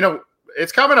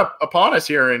 It's coming up upon us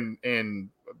here in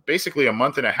basically a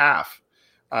month and a half.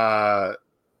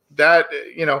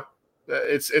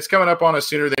 It's coming up on us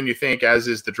sooner than you think, as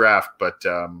is the draft. But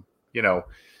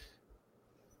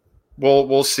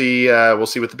we'll see. We'll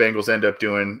see what the Bengals end up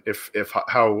doing. If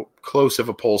how close of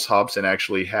a pulse Hobson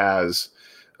actually has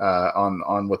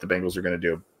on what the Bengals are going to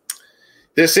do.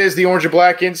 This is the Orange and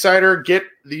Black Insider. Get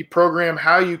the program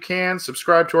how you can.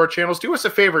 Subscribe to our channels. Do us a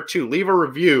favor too. Leave a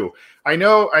review. I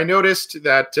noticed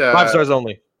that 5 stars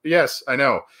only. Yes, I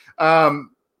know. I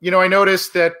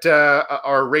noticed that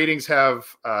our ratings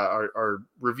our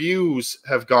reviews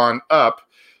have gone up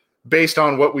based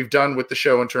on what we've done with the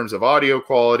show in terms of audio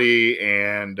quality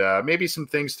and maybe some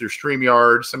things through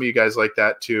StreamYard. Some of you guys like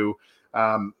that too.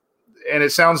 And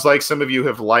it sounds like some of you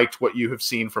have liked what you have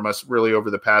seen from us really over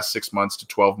the past 6 months to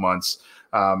 12 months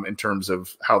in terms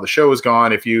of how the show has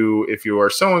gone. If you are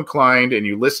so inclined and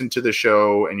you listen to the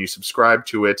show and you subscribe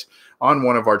to it on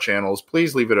one of our channels,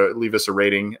 please leave us a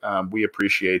rating. We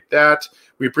appreciate that.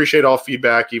 We appreciate all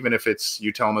feedback, even if it's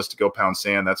you telling us to go pound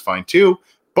sand, that's fine too.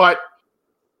 But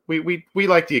we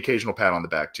like the occasional pat on the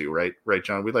back too, right? Right,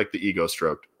 John? We like the ego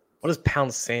stroked. What does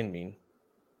pound sand mean?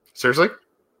 Seriously?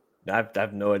 I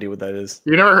have no idea what that is.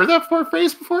 You never heard that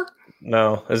phrase before?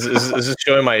 No. Is this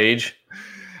showing my age?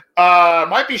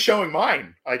 Might be showing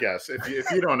mine, I guess, if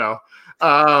you don't know.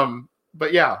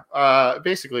 But yeah,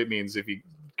 basically it means if you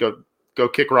go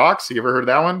kick rocks. You ever heard of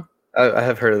that one? I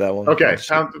have heard of that one. Okay,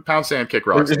 pound sand, kick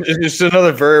rocks. It's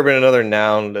another verb and another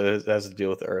noun that has to deal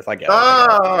with the earth. I get it.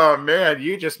 Oh man,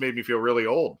 you just made me feel really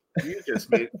old. You just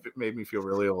made me feel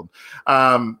really old.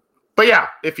 But yeah,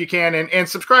 if you can, and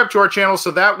subscribe to our channel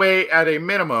so that way, at a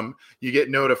minimum, you get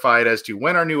notified as to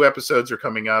when our new episodes are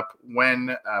coming up,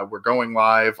 when we're going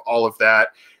live, all of that.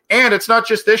 And it's not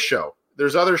just this show.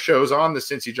 There's other shows on the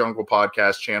Cincy Jungle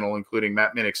podcast channel, including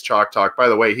Matt Minnick's Chalk Talk. By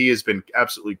the way, he has been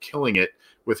absolutely killing it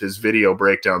with his video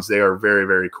breakdowns. They are very,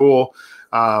 very cool.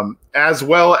 As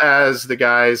well as the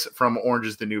guys from Orange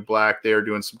is the New Black. They are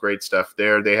doing some great stuff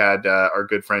there. They had our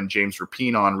good friend James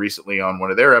Rapine on recently on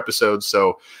one of their episodes.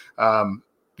 So, a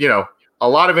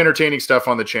lot of entertaining stuff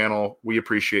on the channel. We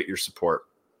appreciate your support.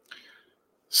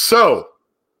 So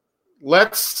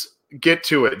let's get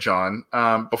to it, John.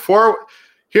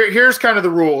 Here's kind of the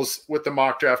rules with the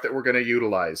mock draft that we're going to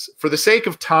utilize for the sake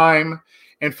of time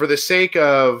and for the sake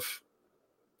of,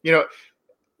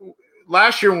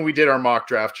 last year when we did our mock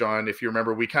draft, John, if you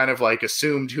remember, we kind of like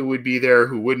assumed who would be there,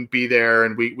 who wouldn't be there.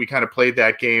 And we kind of played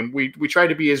that game. We tried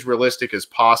to be as realistic as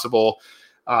possible.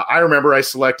 I remember I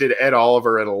selected Ed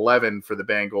Oliver at 11 for the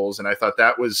Bengals, and I thought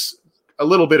that was a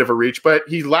little bit of a reach, but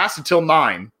he lasted till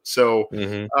 9. So,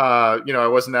 I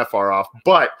wasn't that far off.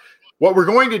 But what we're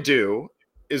going to do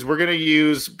is we're going to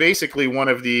use basically one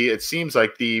of it seems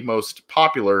like the most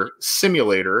popular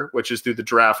simulator, which is through the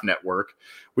Draft Network.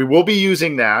 We will be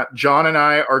using that. John and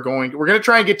I we're going to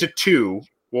try and get to 2.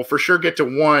 We'll for sure get to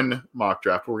 1 mock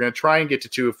draft. We're going to try and get to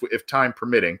 2 if time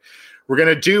permitting. We're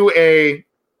going to do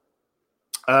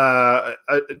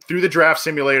through the draft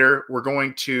simulator. We're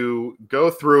going to go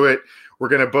through it. We're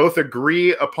going to both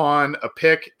agree upon a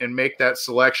pick and make that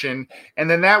selection. And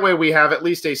then that way we have at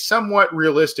least a somewhat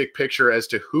realistic picture as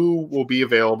to who will be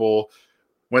available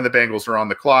when the Bengals are on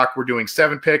the clock. We're doing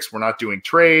 7 picks. We're not doing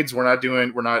trades. We're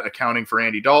not accounting for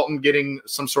Andy Dalton getting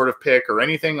some sort of pick or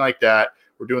anything like that.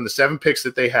 We're doing the 7 picks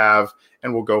that they have,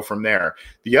 and we'll go from there.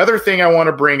 The other thing I want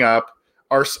to bring up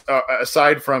are,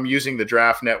 aside from using the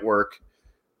Draft Network,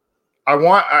 I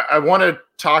want to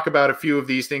talk about a few of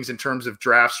these things in terms of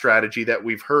draft strategy that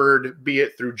we've heard, be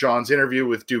it through John's interview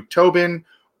with Duke Tobin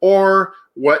or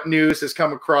what news has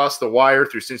come across the wire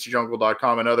through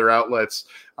CincyJungle.com and other outlets,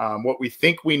 what we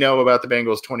think we know about the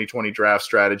Bengals 2020 draft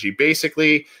strategy.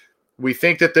 Basically, we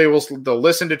think that they'll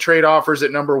listen to trade offers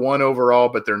at number 1 overall,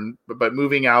 but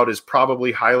moving out is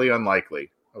probably highly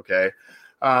unlikely. Okay.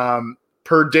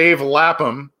 Per Dave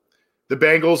Lapham, the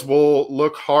Bengals will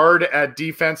look hard at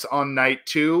defense on night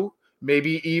 2,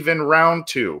 maybe even round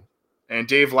 2. And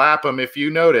Dave Lapham, if you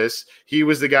notice, he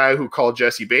was the guy who called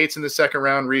Jesse Bates in the second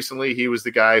round recently. He was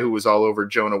the guy who was all over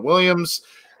Jonah Williams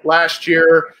last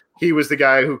year. He was the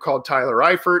guy who called Tyler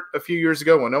Eifert a few years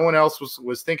ago when no one else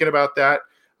was thinking about that.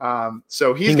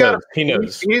 So he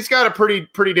knows. He's got a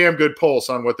pretty damn good pulse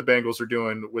on what the Bengals are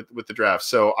doing with the draft.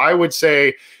 So I would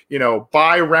say,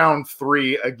 by round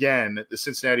 3, again, the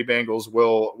Cincinnati Bengals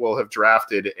will have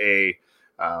drafted a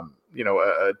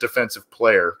defensive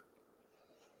player,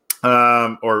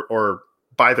 or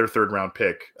by their 3rd round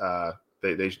pick,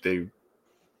 they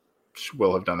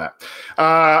will have done that.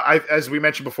 As we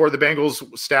mentioned before, the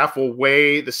Bengals staff will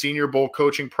weigh the Senior Bowl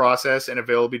coaching process and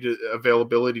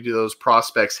availability to those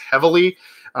prospects heavily.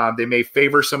 They may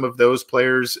favor some of those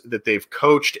players that they've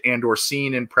coached and or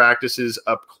seen in practices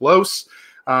up close.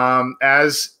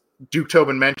 As Duke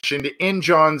Tobin mentioned in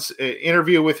John's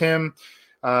interview with him,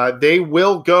 they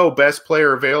will go best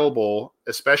player available,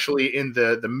 especially in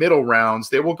the middle rounds.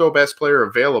 They will go best player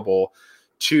available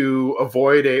to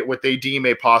avoid what they deem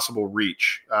a possible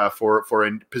reach for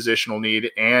a positional need.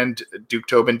 And Duke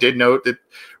Tobin did note that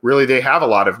really they have a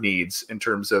lot of needs in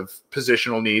terms of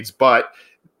positional needs, but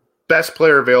best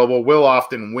player available will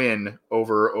often win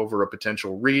over a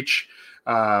potential reach.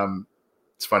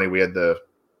 It's funny, we had the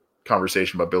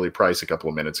conversation about Billy Price a couple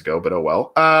of minutes ago, but oh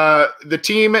well. The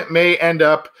team may end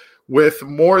up with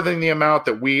more than the amount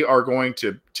that we are going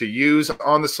to use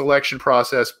on the selection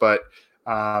process, but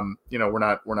we're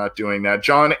not doing that.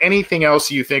 John, anything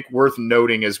else you think worth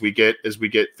noting as we get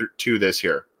to this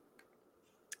here?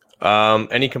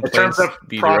 Any complaints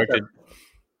be directed?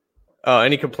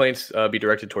 Any complaints be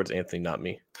directed towards Anthony, not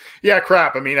me. Yeah,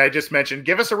 crap. I mean, I just mentioned,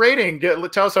 give us a rating,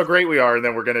 tell us how great we are, and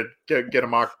then we're gonna get a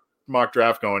mock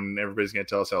draft going, and everybody's gonna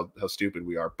tell us how stupid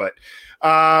we are. But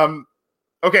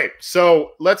okay,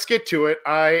 so let's get to it.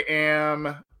 I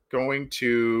am going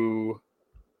to.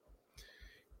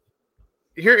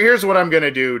 Here's what I'm going to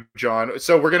do, John.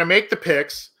 So we're going to make the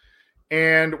picks,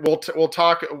 and we'll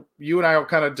talk. You and I will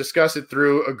kind of discuss it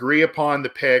through, agree upon the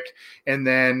pick, and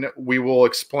then we will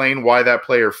explain why that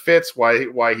player fits,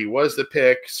 why he was the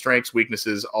pick, strengths,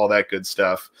 weaknesses, all that good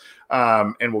stuff,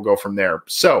 and we'll go from there.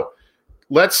 So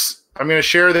I'm going to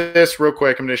share this real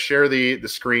quick. I'm going to share the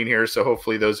screen here, so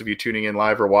hopefully those of you tuning in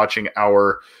live or watching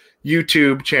our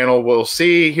YouTube channel will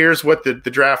see. Here's what the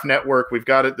Draft Network, we've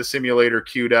got the simulator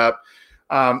queued up.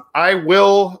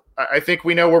 I think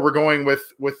we know where we're going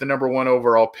with the number 1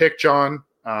 overall pick, John.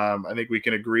 I think we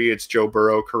can agree it's Joe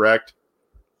Burrow, correct?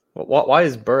 Why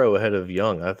is Burrow ahead of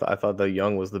Young? I thought that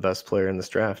Young was the best player in this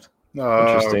draft.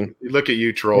 Interesting. Look at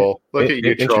you, troll. Look at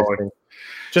you, trolling.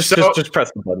 Just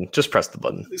press the button. Just press the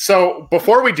button. So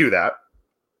before we do that,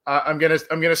 I'm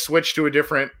gonna switch to a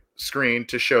different screen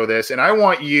to show this, and I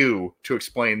want you to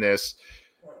explain this,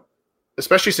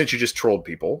 especially since you just trolled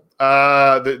people.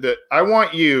 I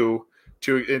want you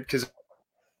to, because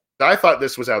I thought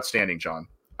this was outstanding, John.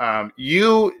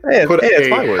 You put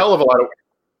a hell of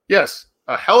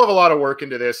a lot of work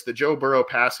into this. The Joe Burrow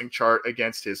passing chart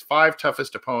against his 5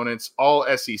 toughest opponents, all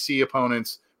SEC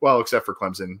opponents. Well, except for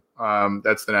Clemson.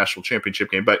 That's the national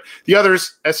championship game. But the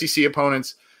others, SEC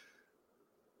opponents.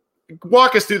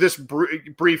 Walk us through this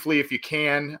briefly, if you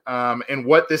can, and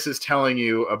what this is telling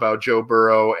you about Joe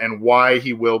Burrow and why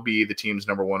he will be the team's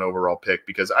number 1 overall pick,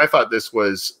 because I thought this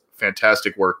was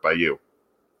fantastic work by you.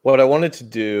 What I wanted to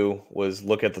do was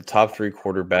look at the top 3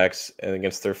 quarterbacks and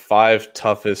against their 5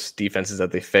 toughest defenses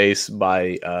that they face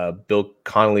by Bill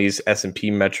Connelly's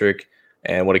S&P metric.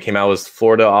 And what it came out was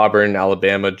Florida, Auburn,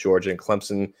 Alabama, Georgia, and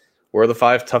Clemson were the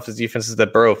 5 toughest defenses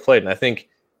that Burrow played. And I think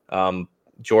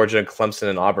Georgia, Clemson,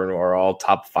 and Auburn are all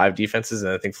top 5 defenses,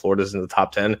 and I think Florida's in the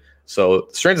top 10. So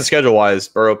strength of schedule-wise,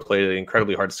 Burrow played an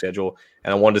incredibly hard schedule,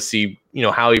 and I wanted to see,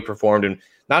 how he performed, and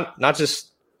not just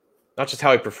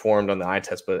how he performed on the eye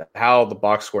test, but how the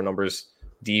box score numbers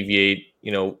deviate,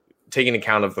 taking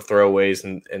account of the throwaways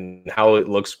and how it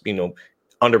looks,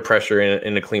 under pressure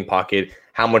in a clean pocket,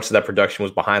 how much of that production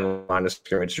was behind the line of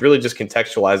scrimmage. Really just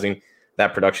contextualizing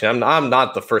that production. I'm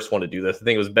not the first one to do this. I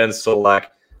think it was Ben Solak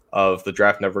of the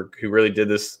Draft Network who really did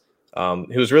this.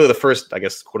 He was really the first, I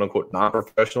guess, quote unquote,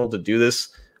 non-professional to do this.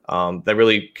 That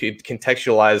really could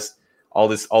contextualize all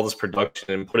this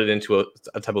production and put it into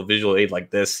a type of visual aid like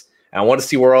this. And I wanted to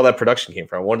see where all that production came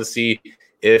from. I wanted to see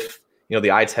if,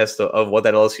 the eye test of what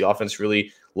that LSU offense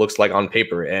really looks like on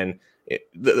paper. And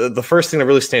the first thing that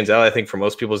really stands out, I think, for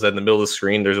most people is that in the middle of the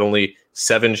screen, there's only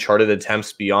 7 charted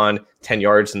attempts beyond 10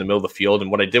 yards in the middle of the field.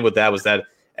 And what I did with that was that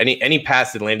any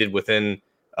pass that landed within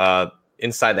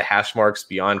inside the hash marks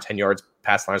beyond 10 yards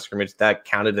past line of scrimmage, that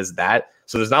counted as that.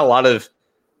 So there's not a lot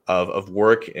of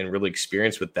work and really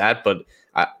experience with that. But,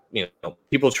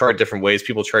 people chart different ways.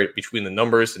 People chart between the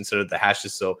numbers instead of the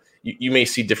hashes. So you may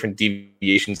see different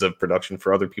deviations of production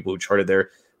for other people who charted there.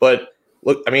 But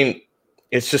look,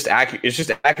 it's just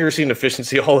accuracy and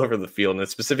efficiency all over the field, and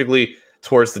it's specifically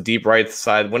towards the deep right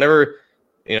side. Whenever,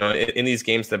 in these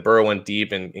games that Burrow went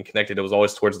deep and connected, it was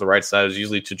always towards the right side. It was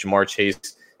usually to Jamar Chase,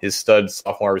 his stud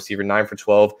sophomore receiver, 9 for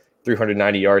 12,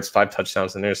 390 yards, 5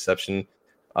 touchdowns, and interception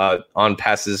on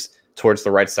passes towards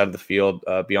the right side of the field,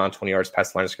 beyond 20 yards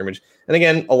past the line of scrimmage. And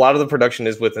again, a lot of the production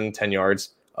is within 10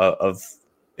 yards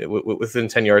within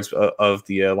 10 yards of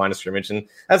the line of scrimmage, and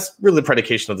that's really the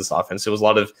predication of this offense. It was a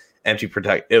lot of empty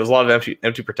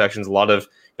protections, a lot of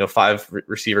 5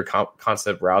 receiver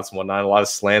concept routes and whatnot, a lot of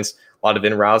slants, a lot of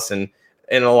in routes, and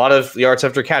a lot of yards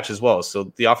after catch as well.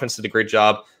 So the offense did a great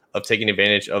job of taking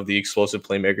advantage of the explosive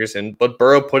playmakers, but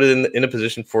Burrow put it in a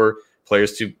position for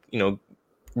players to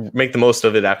make the most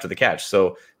of it after the catch.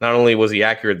 So not only was he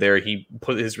accurate there, he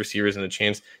put his receivers in a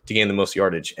chance to gain the most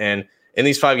yardage. And in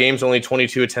these 5 games, only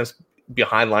 22 attempts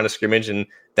behind line of scrimmage, and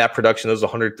that production, those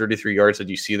 133 yards that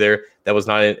you see there, that was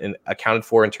not accounted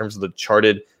for in terms of the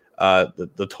charted,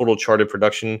 the total charted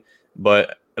production. And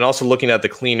also looking at the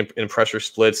clean and pressure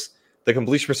splits, the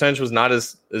completion percentage was not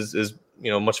as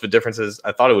much of a difference as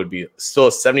I thought it would be. Still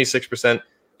a 76%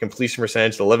 completion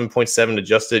percentage, 11.7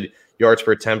 adjusted yards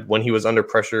per attempt when he was under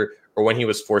pressure or when he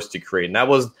was forced to create. And that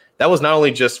was not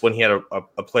only just when he had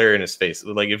a player in his face.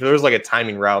 Like if there was like a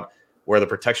timing route where the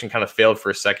protection kind of failed for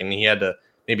a second and he had to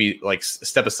maybe like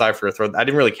step aside for a throw, I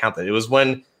didn't really count that. It was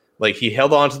when like he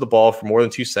held on to the ball for more than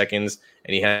 2 seconds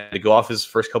and he had to go off his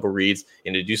first couple reads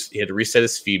and he had to reset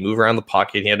his feet, move around the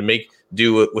pocket. He had to make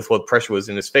do with what pressure was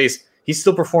in his face. He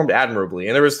still performed admirably.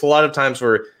 And there was a lot of times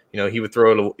where, he would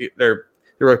throw it away. There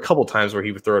were a couple times where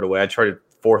he would throw it away. I charted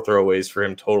 4 throwaways for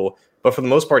him total, but for the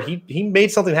most part, he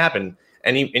made something happen.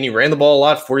 And he ran the ball a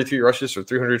lot, 43 rushes for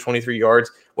 323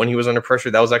 yards when he was under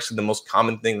pressure. That was actually the most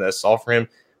common thing that I saw for him.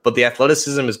 But the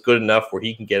athleticism is good enough where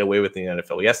he can get away with in the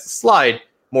NFL. He has to slide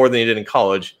more than he did in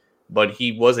college, but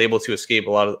he was able to escape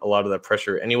a lot of that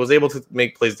pressure, and he was able to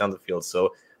make plays down the field.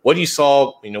 So what you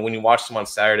saw, when you watched him on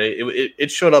Saturday,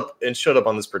 it showed up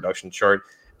on this production chart,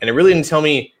 and it really didn't tell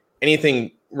me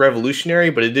anything revolutionary,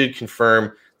 but it did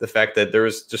confirm the fact that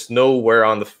there's just nowhere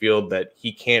on the field that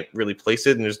he can't really place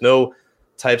it, and there's no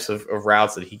types of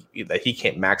routes that he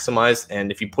can't maximize.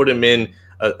 And if you put him in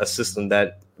a system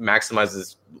that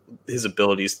maximizes his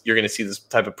abilities, you're going to see this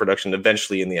type of production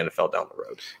eventually in the NFL down the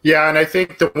road. Yeah, and I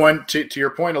think the one to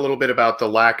your point a little bit about the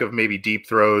lack of maybe deep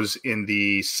throws in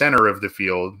the center of the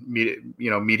field,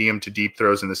 medium to deep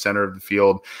throws in the center of the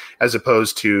field, as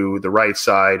opposed to the right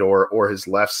side or his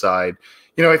left side.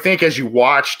 I think as you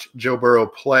watched Joe Burrow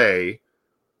play,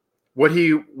 what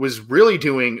he was really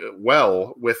doing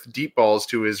well with deep balls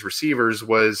to his receivers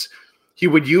was he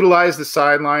would utilize the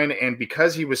sideline, and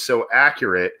because he was so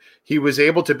accurate, he was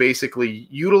able to basically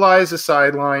utilize the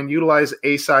sideline, utilize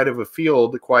a side of a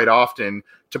field quite often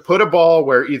to put a ball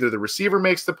where either the receiver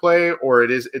makes the play or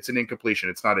it's an incompletion.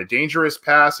 It's not a dangerous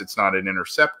pass. It's not an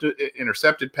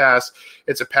intercepted pass.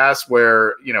 It's a pass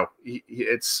where,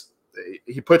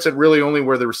 he puts it really only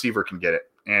where the receiver can get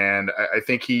it. And I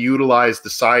think he utilized the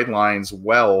sidelines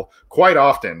well quite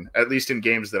often, at least in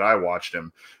games that I watched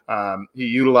him. He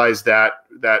utilized that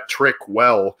trick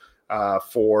well and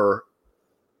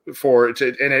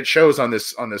it shows on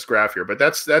this graph here. But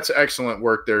that's excellent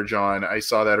work there, John. I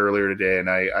saw that earlier today, and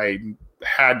I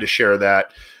had to share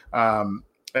that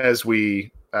as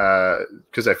we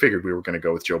because I figured we were going to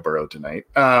go with Joe Burrow tonight.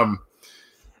 I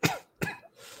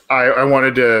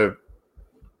wanted to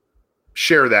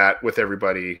share that with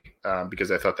everybody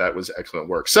because I thought that was excellent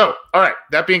work. So, all right,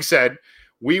 that being said,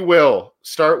 we will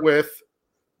start with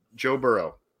Joe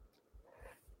Burrow.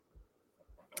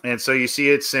 And so you see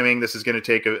it simming. This is going to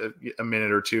take a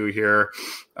minute or two here,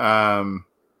 going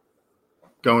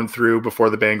through before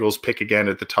the Bengals pick again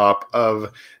at the top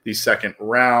of the second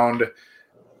round.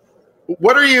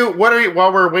 What are you,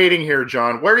 while we're waiting here,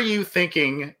 John, what are you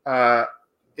thinking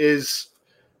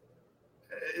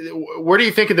where do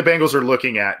you think the Bengals are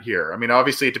looking at here? I mean,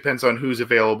 obviously it depends on who's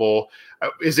available.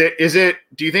 Do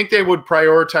you think they would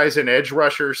prioritize an edge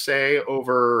rusher, say,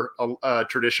 over a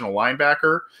traditional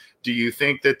linebacker? Do you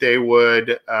think that they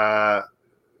would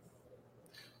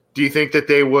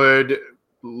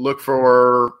look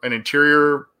for an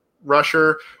interior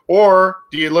rusher, or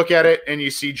do you look at it and you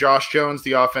see Josh Jones,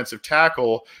 the offensive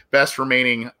tackle, best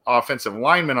remaining offensive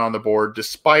lineman on the board,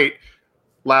 despite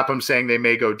Lapham saying they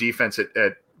may go defense at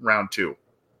round 2?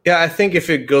 Yeah, I think if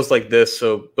it goes like this,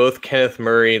 so both Kenneth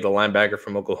Murray, the linebacker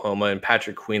from Oklahoma, and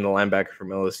Patrick Queen, the linebacker from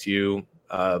LSU,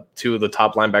 two of the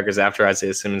top linebackers after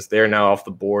Isaiah Simmons, they're now off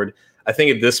the board. I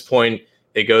think at this point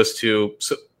it goes to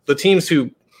the teams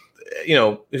who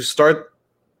start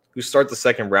the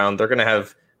second round. They're going to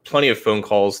have plenty of phone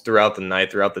calls throughout the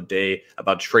night, throughout the day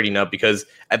about trading up, because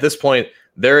at this point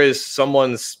there is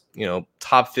someone's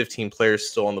top 15 players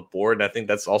still on the board, and I think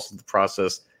that's also the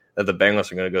process that the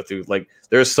Bengals are going to go through. Like,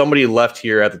 there's somebody left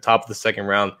here at the top of the second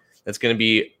round that's going to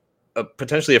be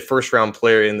potentially a first round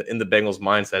player in the Bengals'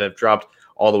 minds that have dropped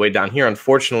all the way down here.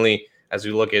 Unfortunately, as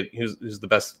we look at who's the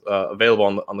best available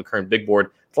on the current big board,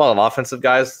 it's a lot of offensive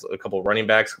guys, a couple of running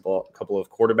backs, a couple of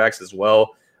quarterbacks as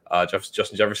well.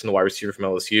 Justin Jefferson, the wide receiver from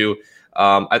LSU.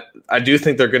 I do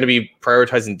think they're going to be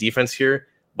prioritizing defense here,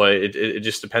 but it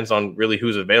just depends on really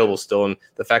who's available still. And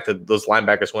the fact that those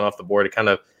linebackers went off the board, it kind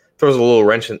of throws a little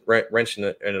wrench in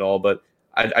it all. But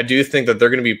I do think that they're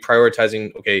going to be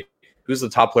prioritizing, okay, who's the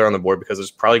top player on the board, because there's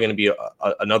probably going to be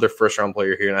another first-round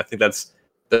player here, and I think that's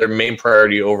their main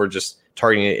priority over just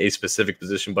targeting a specific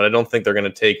position. But I don't think they're going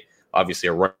to take, obviously,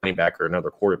 a running back or another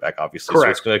quarterback, obviously. Correct.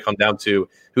 So it's going to come down to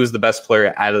who's the best player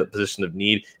at a position of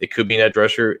need. It could be an edge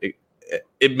rusher.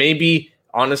 It may be,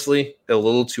 honestly, a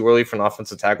little too early for an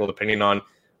offensive tackle, depending on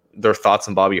their thoughts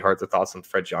on Bobby Hart, their thoughts on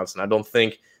Fred Johnson. I don't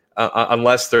think,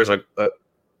 unless there's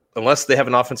unless they have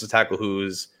an offensive tackle who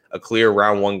is a clear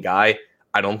round 1 guy,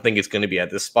 I don't think it's going to be at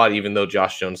this spot, even though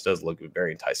Josh Jones does look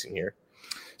very enticing here.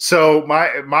 So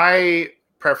my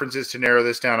preference is to narrow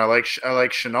this down. I like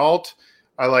Shenault.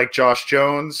 I like Josh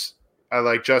Jones. I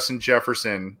like Justin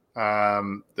Jefferson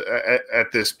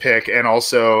at this pick, and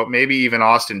also maybe even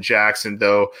Austin Jackson,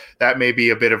 though that may be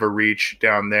a bit of a reach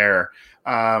down there.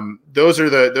 Those are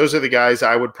the guys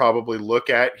I would probably look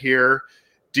at here.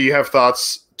 Do you have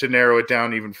thoughts to narrow it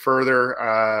down even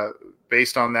further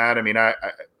based on that? I mean,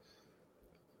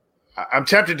 I'm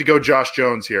tempted to go Josh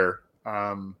Jones here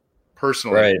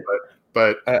personally, right.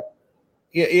 but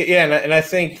and I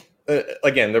think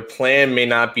again, their plan may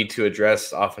not be to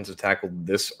address offensive tackle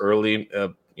this early,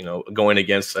 going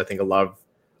against, I think, a lot of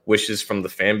wishes from the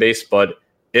fan base. But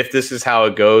if this is how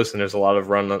it goes, and there's a lot of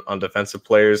run on defensive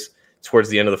players towards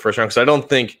the end of the first round, because I don't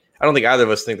think either of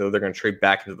us think that they're going to trade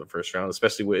back into the first round,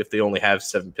 especially if they only have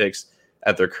 7 picks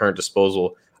at their current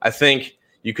disposal. I think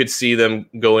you could see them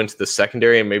go into the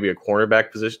secondary and maybe a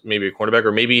cornerback position,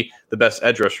 or maybe the best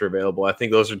edge rusher available. I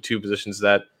think those are two positions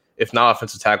that, if not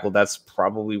offensive tackle, that's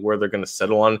probably where they're going to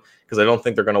settle on, because I don't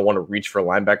think they're going to want to reach for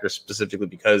linebackers specifically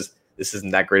because this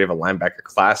isn't that great of a linebacker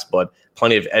class, but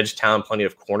plenty of edge talent, plenty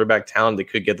of cornerback talent. They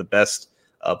could get the best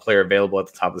player available at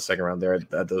the top of the second round there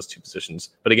at those two positions.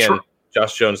 But again,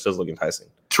 Josh Jones does look enticing.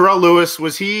 Terrell Lewis,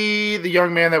 was he the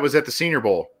young man that was at the Senior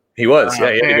Bowl? He was, he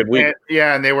had a good week.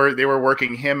 And they were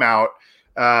working him out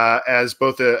as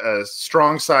both a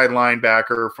strong side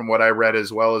linebacker, from what I read,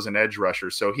 as well as an edge rusher.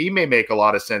 So he may make a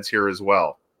lot of sense here as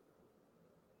well.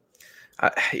 I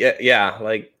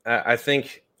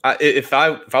think if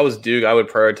I was Duke, I would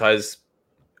prioritize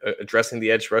addressing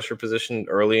the edge rusher position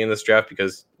early in this draft,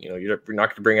 because you're not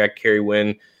going to bring out Kerry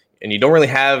Wynn, and you don't really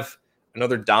have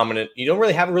a dominant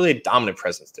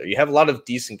presence there. You have a lot of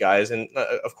decent guys, and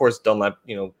of course Dunlap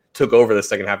took over the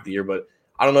second half of the year, but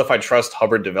I don't know if I trust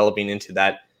Hubbard developing into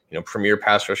that premier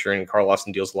pass rusher, and Carl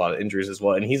Lawson deals a lot of injuries as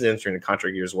well, and he's entering the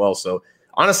contract year as well. So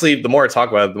honestly, the more I talk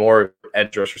about it, the more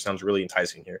edge rusher sounds really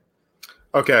enticing here.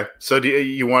 Okay, so do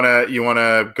you want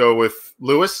to go with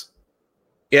Lewis?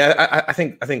 Yeah, I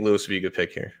think Lewis would be a good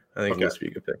pick here. Lewis would be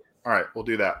a good pick. All right, we'll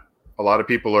do that. A lot of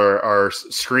people are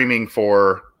screaming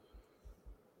for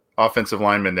offensive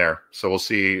lineman there, so we'll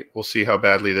see how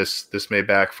badly this may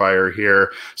backfire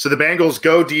here. So the Bengals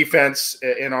go defense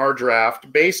in our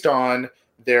draft based on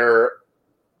their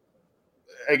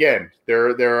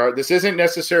this isn't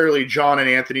necessarily John and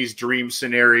Anthony's dream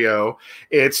scenario.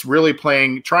 It's really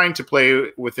trying to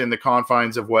play within the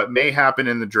confines of what may happen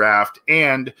in the draft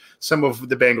and some of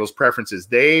the Bengals' preferences.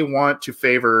 They want to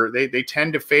favor, they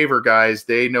tend to favor guys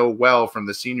they know well from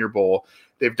the Senior Bowl.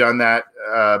 They've done that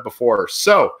before.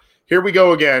 So here we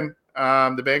go again.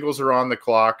 The Bengals are on the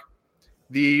clock.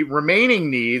 The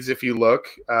remaining needs, if you look,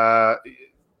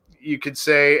 you could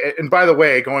say, and by the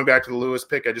way, going back to the Lewis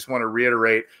pick, I just want to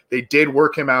reiterate, they did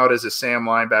work him out as a Sam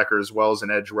linebacker as well as an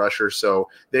edge rusher. So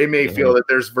they may feel that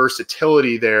there's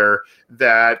versatility there,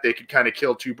 that they could kind of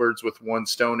kill two birds with one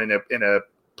stone in a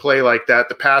play like that.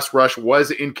 The pass rush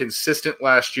was inconsistent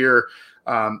last year.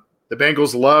 The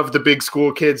Bengals love the big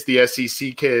school kids, the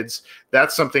SEC kids.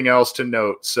 That's something else to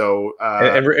note. So,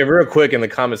 and real quick in the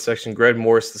comment section, Greg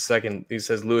Morris II, he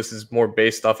says Lewis is more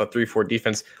based off a 3-4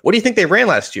 defense. What do you think they ran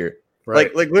last year?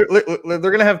 Right. Like they're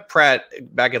going to have Pratt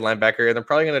back at linebacker, and they're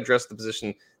probably going to address the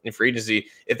position in free agency.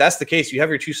 If that's the case, you have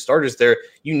your two starters there.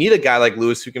 You need a guy like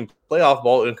Lewis who can play off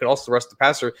ball and can also rush the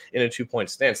passer in a 2-point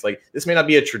stance. Like, this may not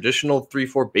be a traditional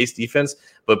 3-4 base defense,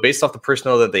 but based off the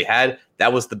personnel that they had,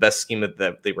 that was the best scheme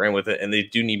that they ran with it, and they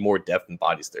do need more depth and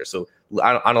bodies there. So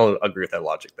I don't agree with that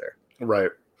logic there.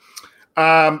 Right.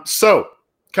 So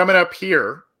coming up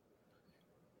here,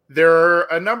 there are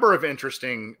a number of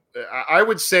interesting, I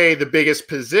would say the biggest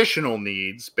positional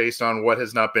needs based on what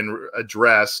has not been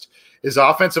addressed is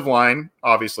offensive line,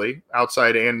 obviously,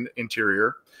 outside and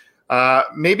interior.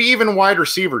 Maybe even wide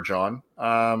receiver, John.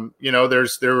 There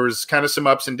was kind of some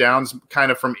ups and downs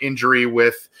kind of from injury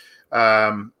with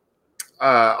Auden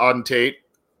Tate.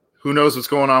 Who knows what's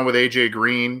going on with AJ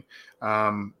Green?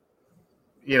 Tyler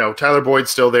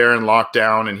Boyd's still there in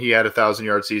lockdown, and he had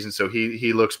 1,000-yard season, so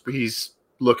he's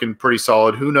looking pretty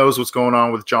solid. Who knows what's going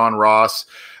on with John Ross?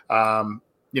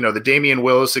 The Damian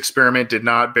Willis experiment did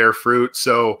not bear fruit.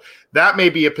 So that may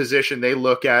be a position they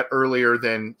look at earlier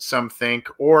than some think,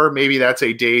 or maybe that's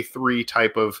a day 3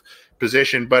 type of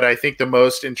position. But I think the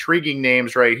most intriguing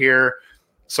names right here,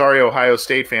 sorry, Ohio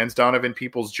State fans, Donovan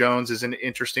Peoples-Jones is an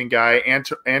interesting guy.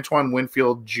 Antoine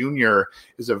Winfield Jr.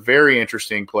 is a very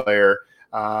interesting player.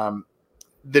 The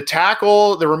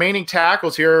remaining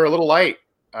tackles here are a little light.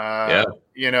 And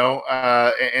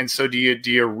so do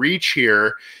you reach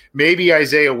here? Maybe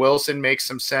Isaiah Wilson makes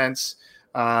some sense.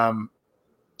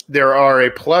 There are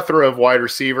a plethora of wide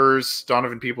receivers,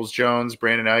 Donovan Peoples-Jones,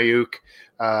 Brandon Ayuk,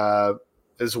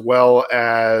 as well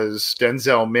as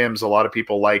Denzel Mims. A lot of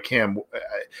people like him.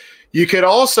 You could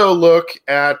also look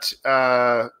at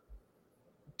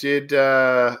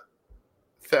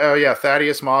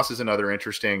Thaddeus Moss is another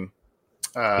interesting.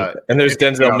 And there's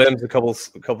Denzel Mims, a couple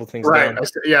things. Right.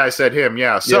 I said him.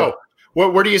 Yeah. So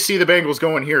where do you see the Bengals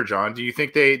going here, John? Do you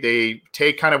think they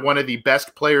take kind of one of the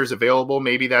best players available?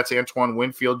 Maybe that's Antoine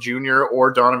Winfield Jr.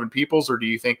 or Donovan Peoples, or do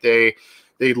you think they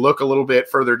look a little bit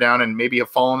further down and maybe have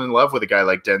fallen in love with a guy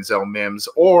like Denzel Mims,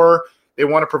 or they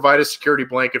want to provide a security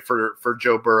blanket for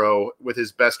Joe Burrow with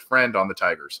his best friend on the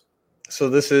Tigers? So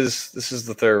this is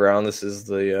the third round. This is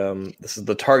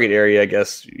the target area, I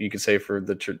guess you could say, for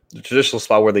the traditional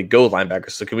spot where they go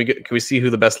linebackers. So can we see who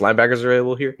the best linebackers are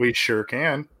available here? We sure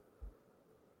can.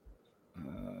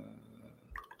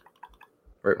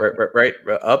 Right.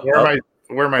 Up. Where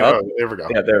am I? Up. Oh, there we go.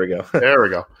 Yeah, there we go. There we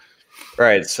go.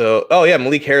 Right. So,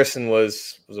 Malik Harrison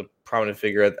was a prominent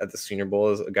figure at the Senior Bowl,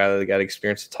 as a guy that got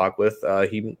experience to talk with.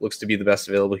 He looks to be the best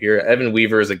available here. Evan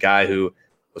Weaver is a guy who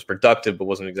was productive but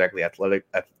wasn't exactly athletic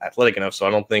enough, so I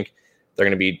don't think they're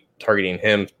going to be targeting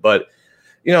him. But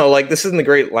this isn't the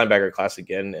great linebacker class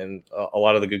again, and a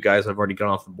lot of the good guys have already gone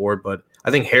off the board. But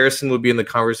I think Harrison would be in the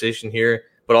conversation here.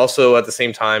 But also at the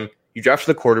same time, you drafted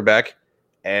the quarterback,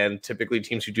 and typically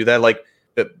teams who do that,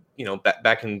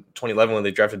 back in 2011 when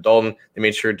they drafted Dalton, they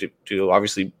made sure to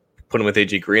obviously put him with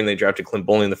AJ Green. They drafted Clint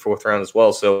Boling in the 4th round as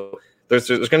well. So there's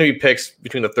going to be picks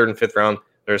between the 3rd and 5th round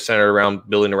that are centered around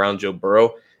building around Joe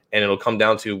Burrow, and it'll come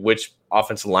down to which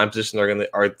offensive line position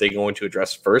are they going to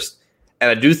address first. And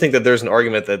I do think that there's an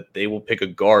argument that they will pick a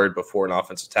guard before an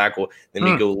offensive tackle. They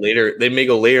may go later. They may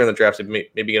go later in the draft and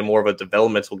maybe get more of a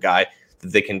developmental guy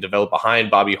that they can develop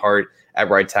behind Bobby Hart at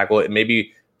right tackle. And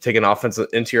maybe take an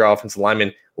interior offensive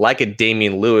lineman like a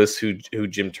Damian Lewis, who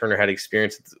Jim Turner had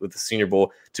experience with the Senior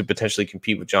Bowl, to potentially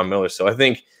compete with John Miller. So I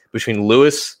think between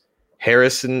Lewis,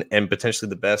 Harrison, and potentially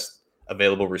the best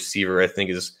available receiver, I think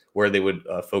is where they would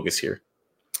focus here.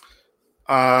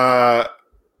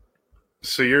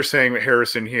 So you're saying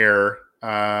Harrison here.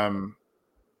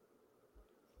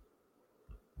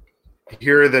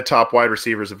 Here are the top wide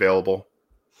receivers available.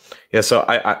 Yeah, so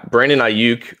Brandon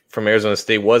Ayuk from Arizona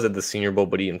State was at the Senior Bowl,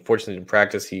 but he unfortunately in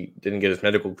practice he didn't get his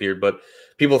medical cleared. But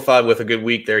people thought with a good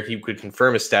week there he could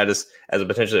confirm his status as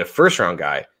potentially a 1st-round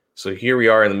guy. So here we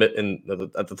are at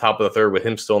the top of the 3rd with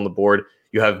him still on the board.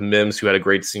 You have Mims, who had a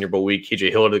great Senior Bowl week.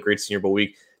 KJ Hill had a great Senior Bowl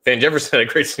week. Van Jefferson had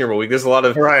a great Senior Bowl week. There's a lot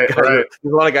of guys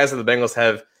that the Bengals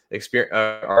have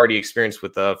already experienced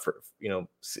with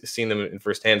seeing them in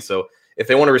firsthand. So if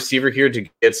they want a receiver here to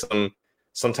get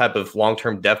some type of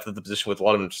long-term depth at the position with a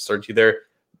lot of uncertainty there,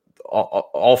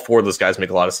 all 4 of those guys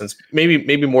make a lot of sense.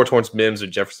 Maybe more towards Mims or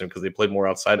Jefferson because they played more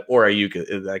outside, or Ayuk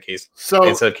in that case. So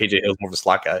instead of KJ Hill, more of a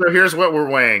slot guy. So here's what we're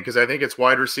weighing, because I think it's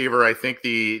wide receiver. I think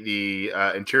the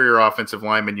interior offensive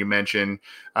lineman you mentioned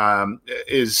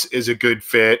is a good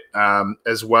fit,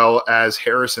 as well as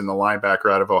Harrison, the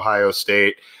linebacker out of Ohio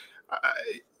State.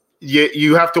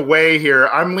 You have to weigh here.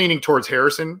 I'm leaning towards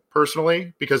Harrison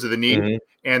personally because of the need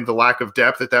and the lack of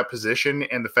depth at that position,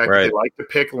 and the fact that they like to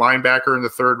pick linebacker in the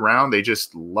 3rd round. They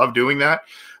just love doing that.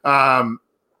 And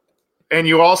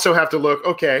you also have to look,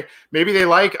 okay, maybe they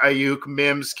like Ayuk,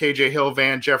 Mims, KJ Hill,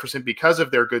 Van Jefferson because of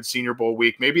their good Senior Bowl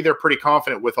week. Maybe they're pretty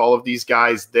confident with all of these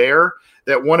guys there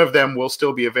that one of them will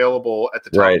still be available at the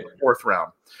top of the 4th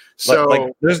round.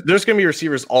 So there's going to be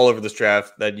receivers all over this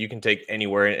draft that you can take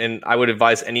anywhere. And I would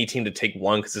advise any team to take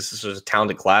one because this is such a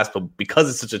talented class. But because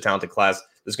it's such a talented class,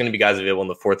 there's going to be guys available in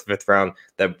the 4th, 5th round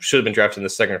that should have been drafted in the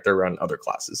 2nd or 3rd round in other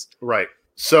classes. Right.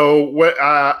 So what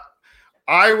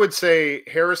I would say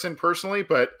Harrison personally,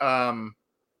 but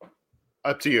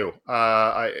up to you.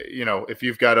 If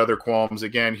you've got other qualms,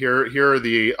 again, here are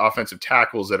the offensive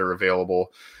tackles that are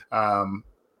available.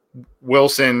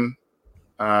 Wilson,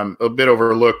 a bit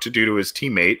overlooked due to his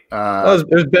teammate.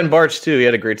 There's Ben Barch too. He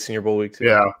had a great Senior Bowl week too.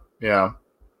 Yeah.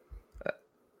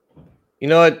 You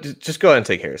know what? Just go ahead and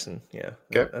take Harrison. Yeah.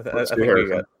 Okay. I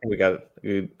think we got a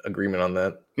good agreement on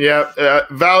that. Yeah.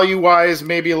 Value wise,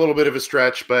 maybe a little bit of a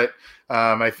stretch, but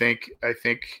I think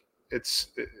it's,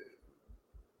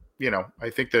 I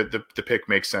think that the pick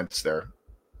makes sense there.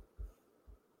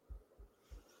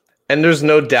 And there's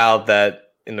no doubt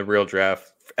that in the real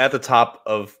draft, at the top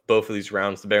of both of these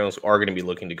rounds, the Bengals are going to be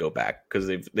looking to go back because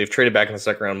they've traded back in the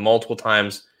 2nd round multiple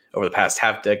times over the past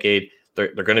half decade.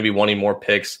 They're going to be wanting more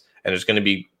picks, and there's going to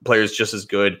be players just as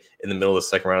good in the middle of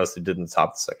the 2nd round as they did in the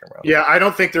top of the 2nd round. Yeah, I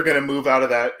don't think they're going to move out of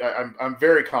that. I'm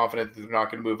very confident that they're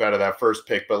not going to move out of that first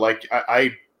pick, but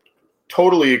I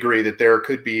totally agree that there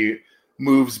could be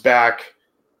moves back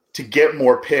to get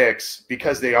more picks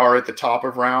because they are at the top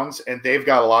of rounds and they've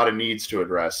got a lot of needs to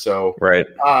address. So,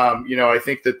 I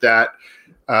think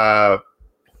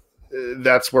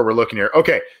that's where we're looking here.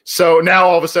 Okay. So now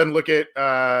all of a sudden look at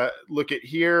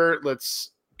here.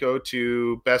 Let's go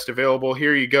to best available.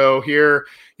 Here you go. Here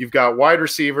you've got wide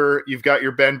receiver. You've got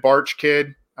your Ben Barch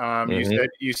kid.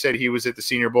 You said he was at the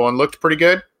Senior Bowl and looked pretty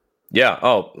good. Yeah.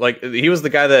 Oh, he was the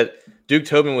guy that Duke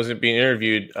Tobin was being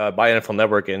interviewed by NFL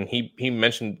Network, and he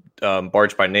mentioned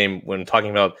Barch by name when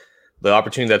talking about the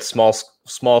opportunity that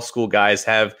small school guys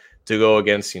have to go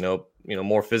against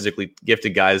more physically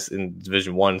gifted guys in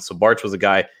Division I. So Barch was a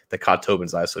guy that caught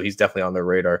Tobin's eye, so he's definitely on their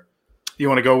radar. You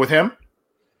want to go with him?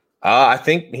 I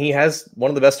think he has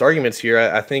one of the best arguments here.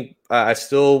 I think I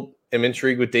still am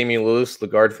intrigued with Damian Lewis, the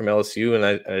guard from LSU,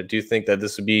 and I do think that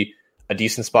this would be a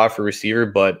decent spot for receiver,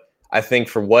 but I think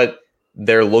for what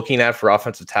they're looking at for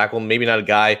offensive tackle. Maybe not a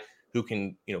guy who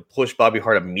can, push Bobby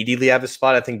Hart immediately out of his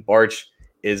spot. I think Barch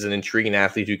is an intriguing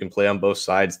athlete who can play on both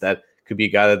sides. That could be a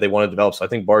guy that they want to develop. So I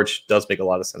think Barch does make a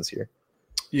lot of sense here.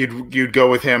 You'd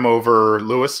go with him over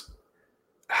Lewis?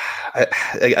 I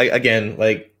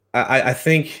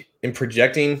think in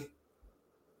projecting,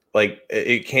 like,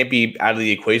 it can't be out of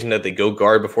the equation that they go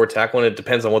guard before tackle, and it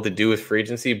depends on what they do with free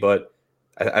agency. But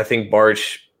I think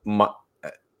Barch,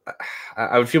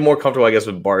 I would feel more comfortable, I guess,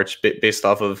 with Barch based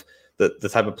off of the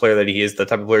type of player that he is, the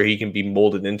type of player he can be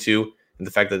molded into, and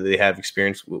the fact that they have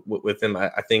experience with him.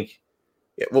 I think.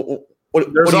 Yeah,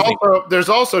 There's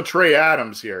also Trey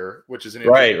Adams here, which is an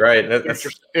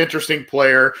interesting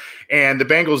player. And the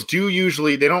Bengals do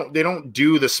usually they don't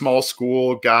do the small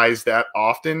school guys that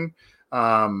often.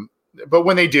 But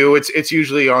when they do, it's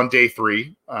usually on day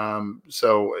 3. I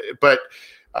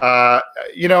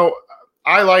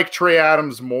like Trey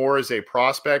Adams more as a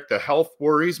prospect. The health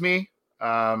worries me.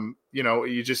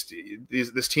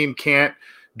 This team can't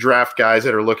draft guys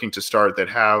that are looking to start that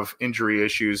have injury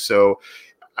issues. So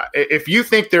if you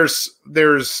think there's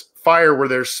fire where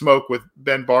there's smoke with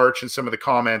Ben Barch and some of the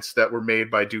comments that were made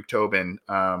by Duke Tobin,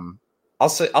 I'll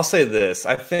say this.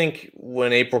 I think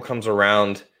when April comes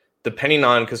around, depending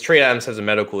on, because Trey Adams has a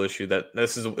medical issue, that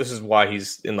this is why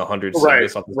he's in the hundreds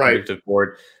based off the predictive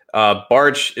board.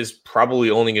 Barch is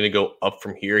probably only going to go up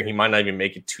from here. He might not even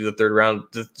make it to the 3rd round.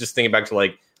 Just thinking back to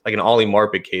like an Ollie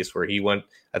Marpet case where he went,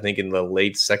 I think, in the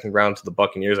late 2nd round to the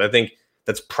Buccaneers. I think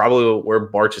that's probably where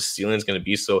Barch's ceiling is going to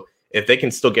be. So if they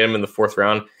can still get him in the 4th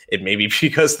round, it may be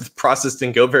because the process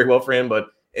didn't go very well for him. But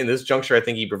in this juncture, I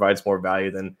think he provides more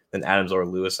value than Adams or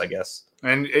Lewis, I guess.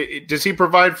 And does he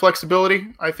provide flexibility?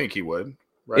 I think he would.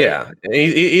 Right? Yeah,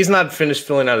 he's not finished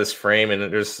filling out his frame,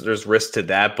 and there's risk to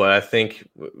that. But I think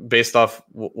based off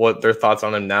what their thoughts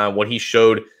on him now, what he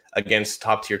showed against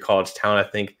top-tier college talent, I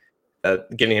think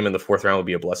getting him in the 4th round would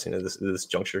be a blessing at this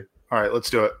juncture. All right, let's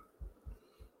do it.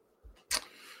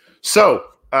 So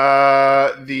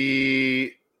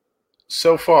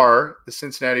so far, the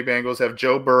Cincinnati Bengals have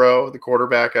Joe Burrow, the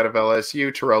quarterback out of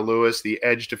LSU, Terrell Lewis, the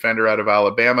edge defender out of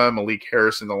Alabama, Malik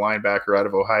Harrison, the linebacker out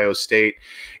of Ohio State,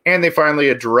 and they finally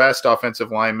addressed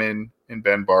offensive lineman in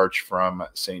Ben Barch from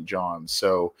St. John's.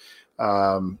 So,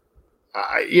 I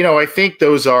think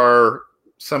those are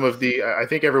some of I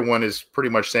think everyone is pretty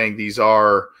much saying these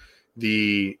are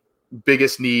the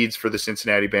biggest needs for the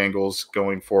Cincinnati Bengals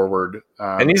going forward.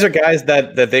 And these are guys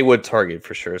that they would target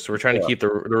for sure. So we're trying to keep the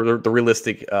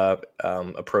realistic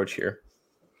approach here.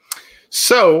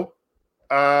 So,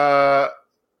 I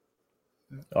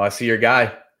see your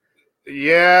guy.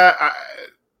 Yeah,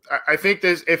 I think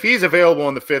this, if he's available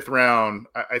in the 5th round,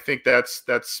 I think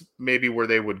that's maybe where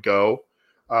they would go.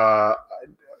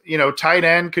 Tight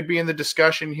end could be in the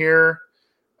discussion here.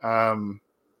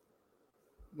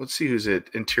 Let's see who's at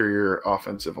interior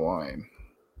offensive line.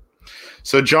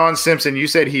 So John Simpson, you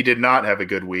said he did not have a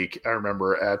good week. I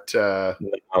remember at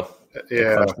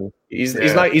he's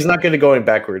not going to go in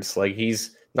backwards. Like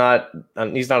he's not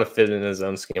a fit in his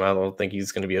own scheme. I don't think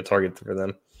he's going to be a target for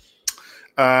them.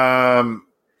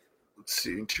 Let's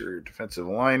see, interior defensive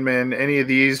lineman. Any of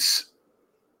these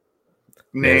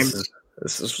names?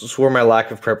 This is where my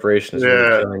lack of preparation is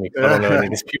really killing me. I don't know any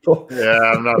of these people.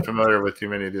 Yeah, I'm not familiar with too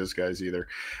many of those guys either.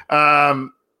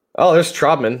 There's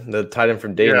Trautman, the tight end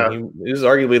from Dayton. Yeah. He was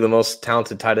arguably the most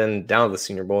talented tight end down at the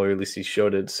Senior Bowl, or at least he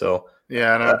showed it. So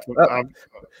yeah,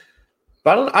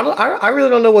 but I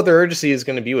really don't know what the urgency is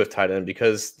going to be with tight end,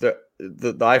 because the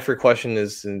Eifert question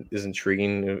is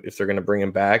intriguing if they're going to bring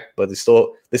him back, but they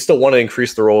still want to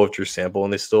increase the role of Drew Sample,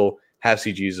 and they still have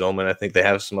CG Zoman. I think they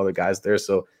have some other guys there,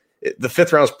 so. The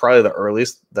 5th round is probably the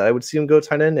earliest that I would see him go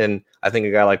tight end, and I think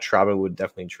a guy like Trautman would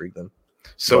definitely intrigue them.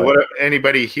 So, what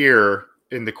anybody here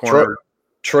in the corner?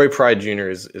 Troy Pride Jr.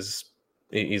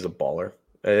 he's a baller.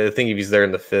 I think if he's there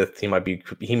in the 5th,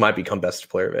 he might become best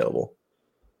player available.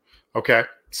 Okay,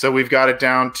 so we've got it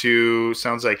down to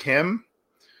sounds like him.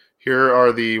 Here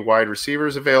are the wide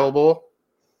receivers available.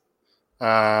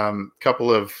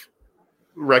 Couple of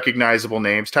recognizable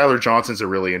names. Tyler Johnson's a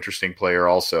really interesting player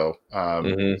also.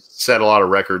 Set a lot of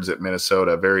records at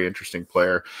Minnesota. Very interesting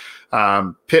player.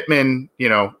 Pittman,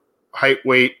 height,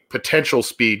 weight, potential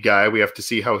speed guy. We have to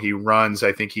see how he runs.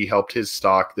 I think he helped his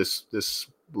stock this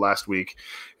last week.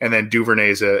 And then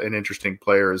Duvernay's an interesting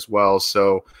player as well.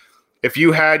 So if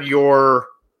you had your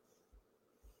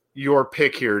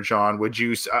pick here, John, would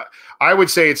you I would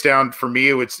say it's down for me.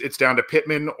 It's down to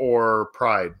Pittman or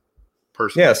Pride.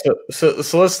 Personally. Yeah, so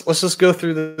let's just go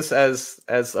through this as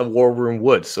a war room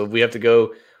would. So we have to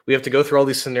go through all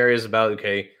these scenarios about,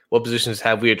 okay, What positions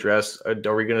have we addressed?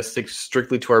 Are we going to stick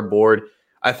strictly to our board?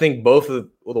 I think both of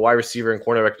the wide receiver and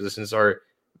cornerback positions are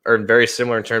very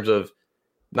similar in terms of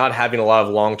not having a lot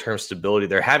of long-term stability.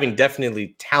 They're having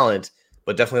definitely talent,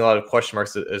 but definitely a lot of question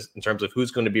marks in terms of who's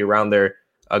going to be around there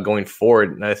going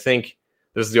forward. And I think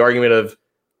there's the argument of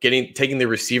taking the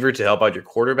receiver to help out your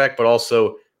quarterback, but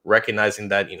also recognizing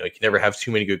that you can never have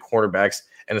too many good cornerbacks,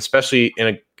 and especially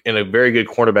in a very good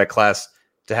cornerback class,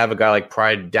 to have a guy like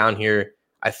Pride down here,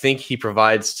 I think he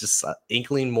provides just an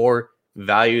inkling more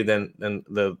value than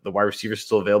the wide receiver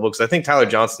still available. Because I think Tyler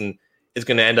Johnson is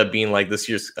going to end up being like this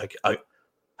year's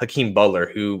Hakeem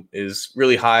Butler, who is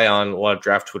really high on a lot of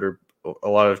draft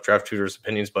Twitter's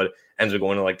opinions, but ends up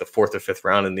going to like the 4th or 5th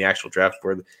round in the actual draft,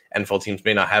 where the NFL teams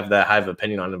may not have that high of an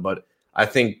opinion on him. But I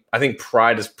think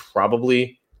Pride is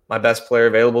probably my best player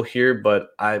available here. But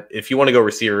if you want to go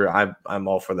receiver, I'm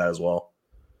all for that as well.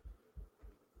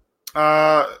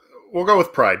 We'll go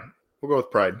with Pride.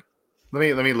 Let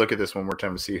me look at this one more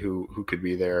time to see who could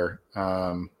be there.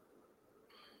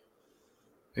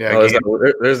 There's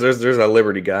that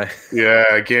Liberty guy.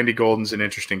 Yeah, Gandy Golden's an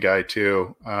interesting guy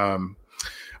too. All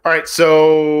right,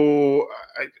 so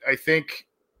I think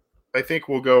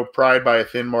we'll go Pride by a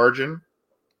thin margin.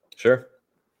 Sure.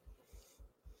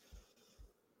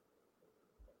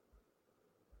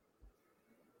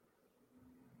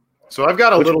 So I've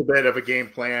got a little bit of a game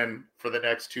plan for the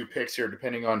next 2 picks here,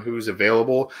 depending on who's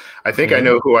available. I think I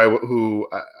know who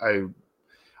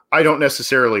I don't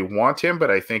necessarily want him, but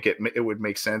I think it would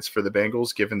make sense for the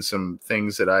Bengals, given some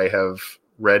things that I have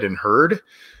read and heard.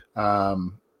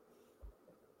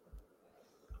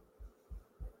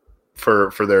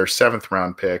 For their 7th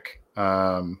round pick.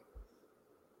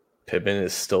 Pittman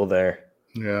is still there.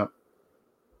 Yeah.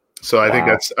 So I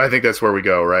think that's where we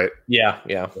go, right? Yeah.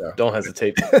 Don't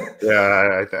hesitate.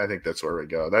 Yeah, I think that's where we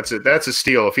go. That's a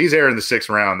steal. If he's there in the 6th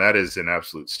round, that is an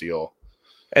absolute steal.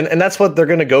 And that's what they're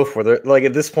going to go for. They're like,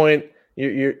 at this point,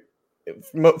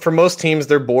 for most teams,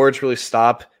 their boards really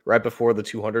stop right before the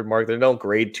 200 mark. They don't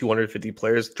grade 250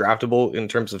 players draftable in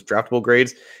terms of draftable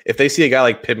grades. If they see a guy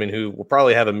like Pittman, who will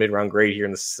probably have a mid-round grade here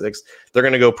in the 6th, they're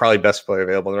going to go probably best player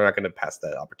available. They're not going to pass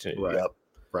that opportunity up.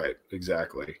 Right,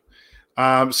 exactly.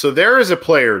 So there is a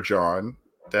player, John,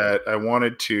 that I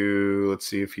wanted to – let's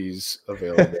see if he's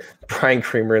available. Brian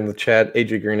Creamer in the chat.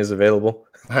 AJ Green is available.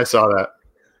 I saw that.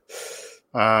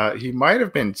 He might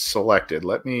have been selected.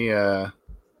 Let me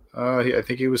I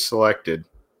think he was selected.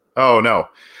 Oh, no.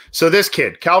 So this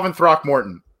kid, Calvin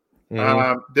Throckmorton,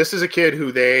 this is a kid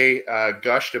who they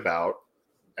gushed about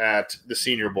at the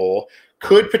Senior Bowl.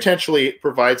 Could potentially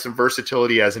provide some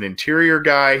versatility as an interior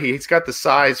guy. He's got the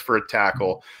size for a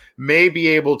tackle. May be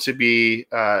able to be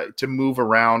to move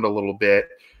around a little bit.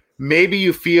 Maybe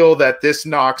you feel that this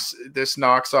knocks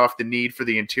off the need for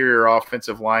the interior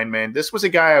offensive lineman. This was a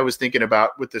guy I was thinking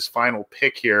about with this final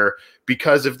pick here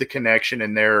because of the connection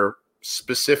and their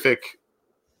specific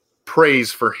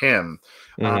praise for him.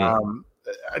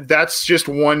 That's just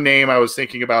one name I was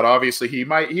thinking about. Obviously, he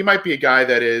might be a guy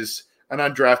that is an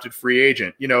undrafted free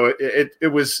agent.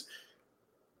 It was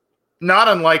not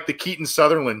unlike the Keaton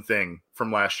Sutherland thing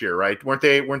from last year, right? Weren't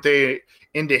they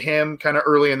into him kind of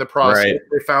early in the process? Right.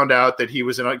 They found out that he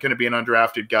was going to be an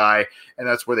undrafted guy, and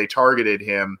that's where they targeted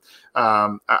him.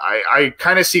 I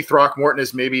kind of see Throckmorton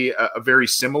as maybe a very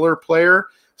similar player.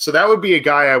 So that would be a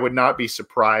guy I would not be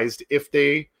surprised if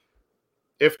they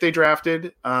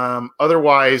drafted.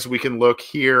 Otherwise, we can look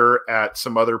here at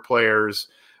some other players.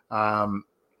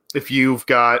 If you've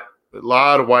got a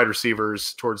lot of wide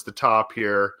receivers towards the top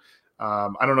here,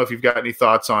 I don't know if you've got any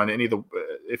thoughts on any of the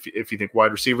if you think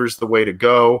wide receiver is the way to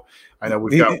go. I know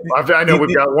we've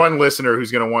got one listener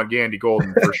who's going to want Gandy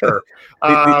Golden for sure.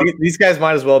 These guys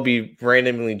might as well be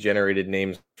randomly generated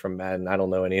names from Madden. I don't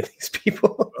know any of these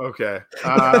people. Okay.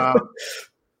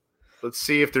 Let's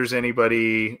see if there's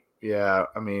anybody. Yeah,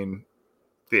 I mean,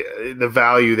 the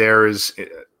value there is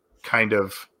kind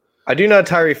of. I do know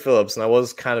Tyree Phillips, and I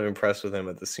was kind of impressed with him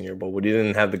at the Senior Bowl, but he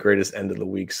didn't have the greatest end of the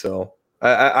week. So,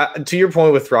 to your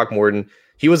point with Throckmorton,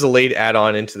 he was a late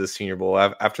add-on into the Senior Bowl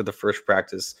after the first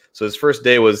practice. So his first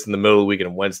day was in the middle of the week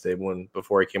on Wednesday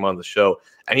before he came on the show,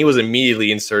 and he was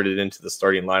immediately inserted into the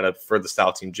starting lineup for the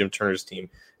South team, Jim Turner's team,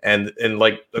 and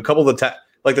like a couple of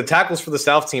the tackles for the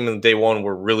South team in day one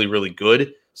were really, really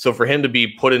good. So for him to be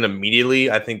put in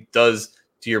immediately, I think does,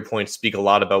 to your point, speak a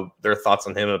lot about their thoughts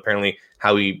on him and apparently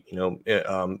how he,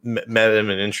 met him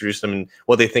and introduced him and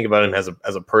what they think about him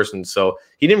as a person. So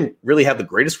he didn't really have the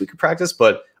greatest week of practice,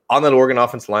 but on that Oregon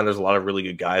offensive line, there's a lot of really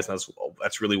good guys, and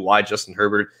that's really why Justin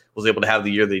Herbert was able to have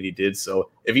the year that he did. So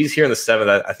if he's here in the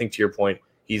 7th, I think to your point,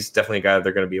 he's definitely a guy that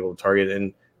they're going to be able to target.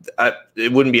 And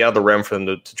it wouldn't be out of the realm for them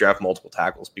to draft multiple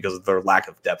tackles because of their lack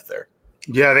of depth there.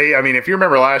 Yeah, if you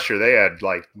remember last year,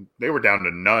 they were down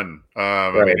to none.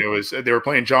 Right. They were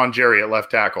playing John Jerry at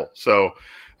left tackle. So,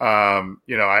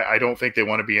 I don't think they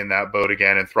want to be in that boat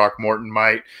again. And Throckmorton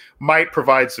might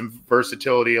provide some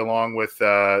versatility along with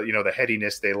the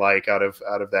headiness they like out of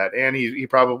that. And he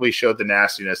probably showed the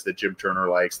nastiness that Jim Turner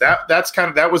likes.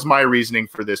 That was my reasoning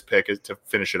for this pick, is to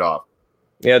finish it off.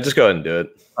 Yeah, just go ahead and do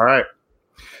it. All right.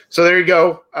 So there you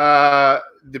go.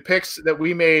 The picks that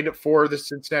we made for the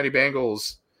Cincinnati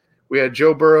Bengals, we had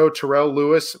Joe Burrow, Terrell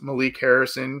Lewis, Malik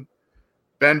Harrison,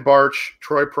 Ben Bartch,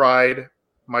 Troy Pride,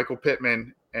 Michael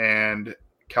Pittman, and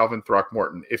Calvin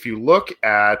Throckmorton. If you look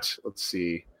at, let's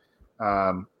see,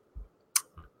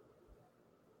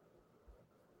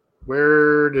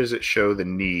 where does it show the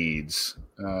needs?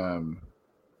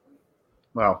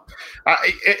 Well,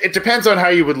 it depends on how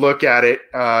you would look at it.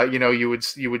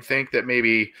 You would think that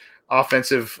maybe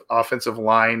offensive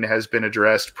line has been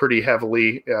addressed pretty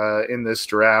heavily in this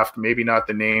draft. Maybe not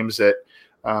the names that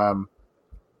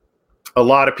a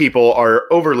lot of people are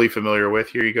overly familiar with.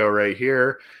 Here you go, right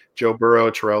here: Joe Burrow,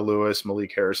 Terrell Lewis,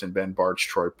 Malik Harrison, Ben Bartch,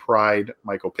 Troy Pride,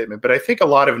 Michael Pittman. But I think a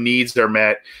lot of needs are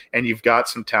met, and you've got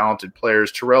some talented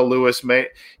players. Terrell Lewis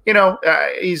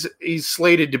he's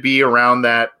slated to be around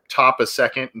that top a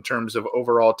second in terms of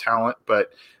overall talent.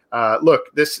 But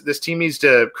look, this team needs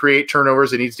to create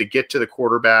turnovers. It needs to get to the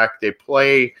quarterback. They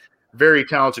play very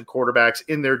talented quarterbacks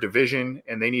in their division,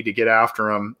 and they need to get after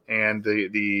them. And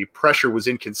the pressure was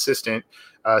inconsistent.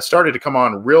 Started to come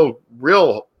on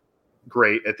real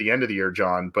great at the end of the year,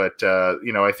 John. But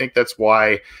I think that's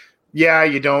why. Yeah,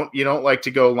 you don't like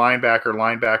to go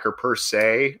linebacker per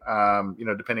se.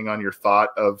 Depending on your thought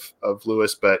of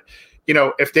Lewis, but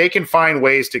if they can find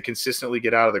ways to consistently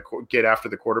get after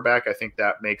the quarterback, I think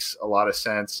that makes a lot of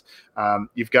sense.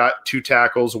 You've got two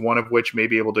tackles, one of which may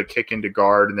be able to kick into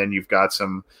guard, and then you've got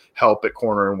some help at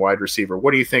corner and wide receiver.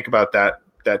 What do you think about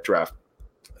that draft?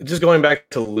 Just going back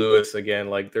to Lewis again,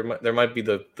 like there might be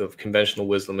the conventional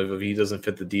wisdom of if he doesn't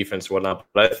fit the defense or whatnot,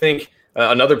 but I think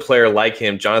another player like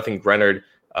him, Jonathan Grenard,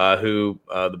 who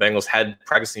the Bengals had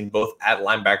practicing both at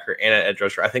linebacker and at edge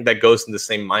rusher, I think that goes in the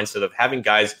same mindset of having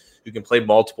guys who can play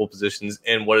multiple positions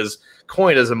in what is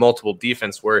coined as a multiple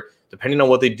defense, where depending on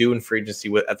what they do in free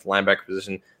agency at the linebacker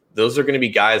position, those are going to be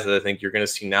guys that I think you're going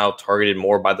to see now targeted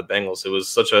more by the Bengals. It was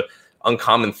such a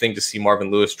uncommon thing to see Marvin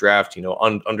Lewis draft,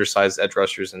 undersized edge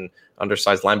rushers and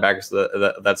undersized linebackers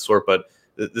that sort. But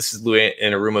this is Lou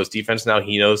Anarumo's defense now.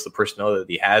 He knows the personnel that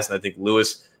he has, and I think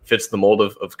Lewis fits the mold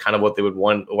of kind of what they would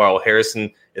want, while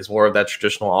Harrison is more of that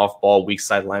traditional off-ball, weak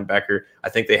side linebacker. I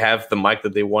think they have the Mike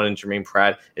that they want in Jermaine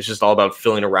Pratt. It's just all about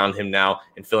filling around him now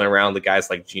and filling around the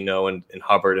guys like Geno and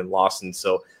Hubbard and Lawson.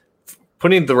 So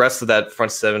putting the rest of that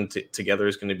front seven together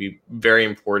is going to be very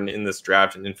important in this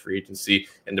draft and in free agency.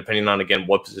 And depending on, again,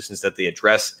 what positions that they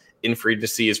address in free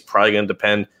agency is probably going to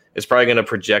depend. It's probably going to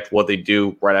project what they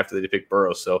do right after they pick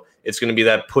Burrow. So it's going to be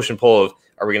that push and pull of,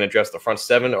 are we going to address the front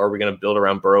seven, or are we going to build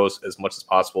around Burrows as much as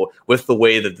possible? With the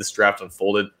way that this draft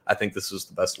unfolded, I think this was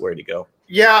the best way to go.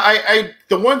 Yeah,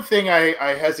 the one thing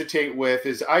I hesitate with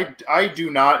is I do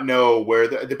not know where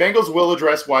the Bengals will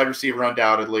address wide receiver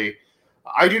undoubtedly.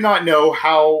 I do not know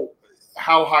how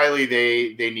highly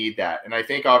they need that. And I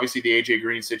think obviously the AJ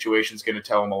Green situation is going to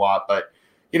tell them a lot, but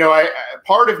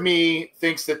part of me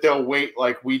thinks that they'll wait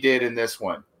like we did in this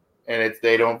one. And if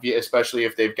they don't, especially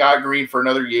if they've got Green for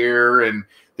another year and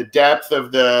the depth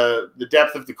of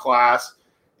the class.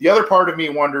 The other part of me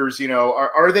wonders,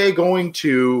 are they going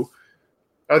to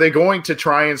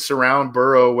try and surround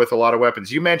Burrow with a lot of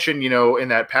weapons? You mentioned, in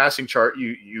that passing chart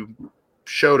you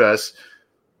showed us,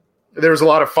 there was a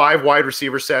lot of 5 wide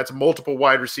receiver sets, multiple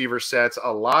wide receiver sets,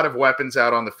 a lot of weapons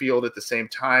out on the field at the same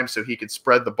time, so he could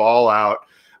spread the ball out.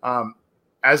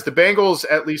 As the Bengals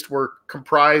at least were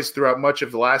comprised throughout much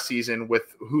of the last season with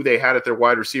who they had at their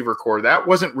wide receiver core, that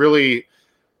wasn't really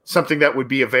something that would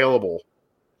be available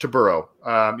to Burrow.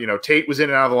 Tate was in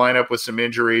and out of the lineup with some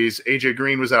injuries. AJ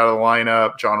Green was out of the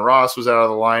lineup. John Ross was out of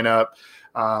the lineup.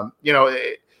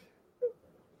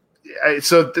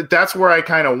 So that's where I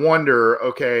kind of wonder,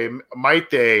 okay,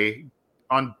 might they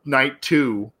on night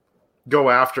 2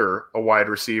 go after a wide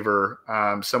receiver,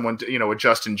 someone, a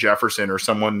Justin Jefferson or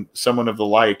someone of the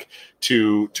like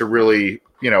to really,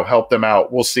 help them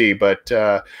out. We'll see. But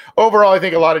overall, I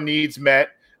think a lot of needs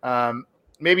met.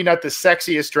 Maybe not the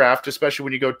sexiest draft, especially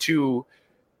when you go 2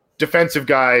 defensive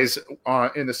guys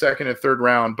in the second and third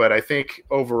round. But I think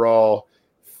overall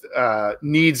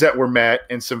needs that were met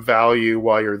and some value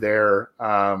while you're there,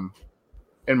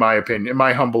 in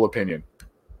my humble opinion.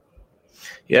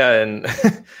 Yeah, and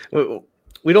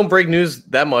we don't break news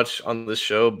that much on this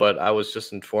show, but I was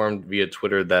just informed via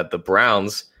Twitter that the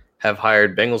Browns have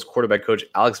hired Bengals quarterback coach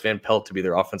Alex Van Pelt to be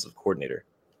their offensive coordinator.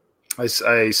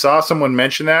 I saw someone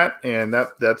mention that, and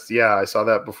that's I saw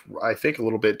that before, I think a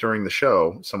little bit during the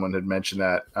show. Someone had mentioned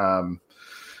that.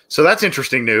 So that's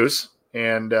interesting news.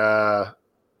 And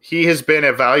he has been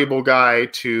a valuable guy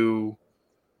to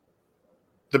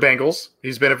the Bengals.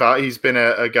 He's been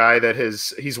a guy that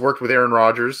he's worked with Aaron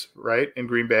Rodgers, right, in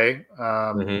Green Bay.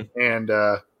 And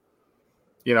a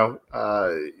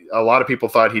lot of people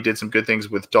thought he did some good things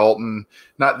with Dalton,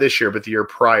 not this year, but the year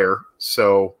prior.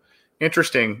 So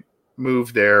interesting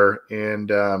move there.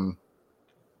 And I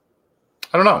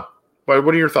don't know. But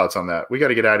what are your thoughts on that? We got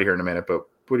to get out of here in a minute, but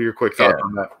what are your quick thoughts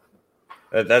on that?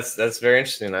 That's very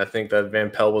interesting. I think that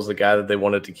Van Pelt was the guy that they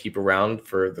wanted to keep around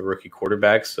for the rookie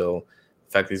quarterback. So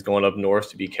the fact that he's going up north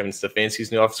to be Kevin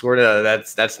Stefanski's new offensive coordinator,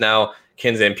 that's now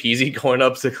Ken Zampese going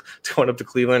up to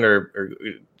Cleveland or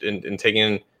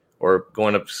taking, or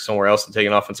going up somewhere else and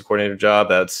taking an offensive coordinator job.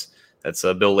 That's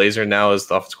Bill Lazor now as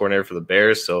the offensive coordinator for the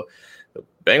Bears. So the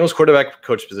Bengals quarterback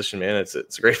coach position, man, it's a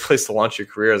great place to launch your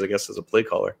career as a play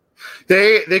caller.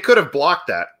 They could have blocked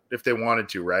that if they wanted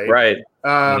to, right? Right.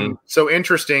 So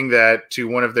interesting that to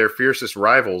one of their fiercest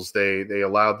rivals, they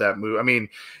allowed that move. I mean,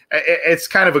 it's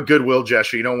kind of a goodwill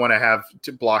gesture. You don't want to have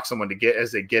to block someone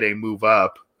as they get a move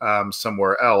up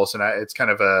somewhere else. And it's kind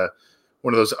of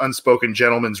one of those unspoken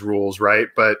gentleman's rules, right?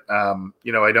 But,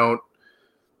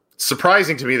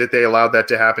 surprising to me that they allowed that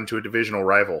to happen to a divisional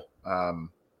rival.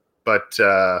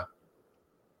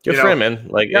 Good for him,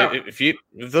 man.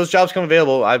 If those jobs come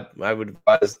available, I would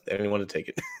advise anyone to take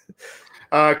it.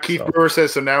 Keith Brewer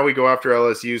says, so now we go after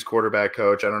LSU's quarterback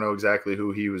coach. I don't know exactly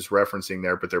who he was referencing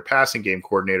there, but their passing game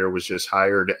coordinator was just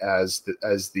hired as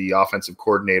the offensive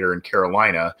coordinator in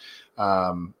Carolina.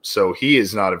 So he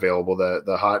is not available.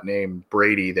 The hot name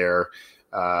Brady there,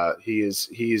 he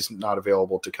is not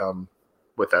available to come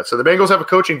with that. So the Bengals have a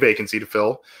coaching vacancy to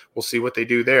fill. We'll see what they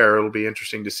do there. It'll be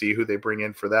interesting to see who they bring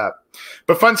in for that.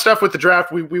 But fun stuff with the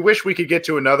draft. We wish we could get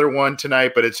to another one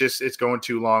tonight, but it's going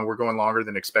too long. We're going longer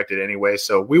than expected anyway.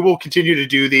 So we will continue to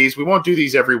do these. We won't do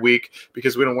these every week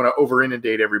because we don't want to over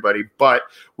inundate everybody, but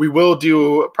we will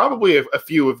do probably a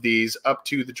few of these up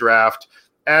to the draft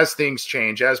as things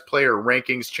change, as player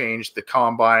rankings change, the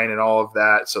combine and all of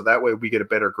that. So that way we get a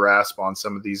better grasp on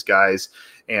some of these guys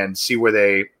and see where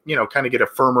they, kind of get a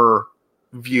firmer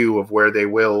view of where they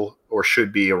will or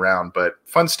should be around. But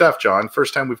fun stuff, John.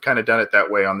 First time we've kind of done it that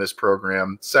way on this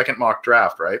program. Second mock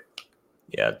draft, right?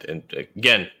 Yeah. And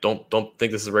again, don't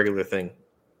think this is a regular thing.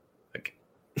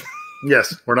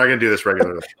 Yes, we're not going to do this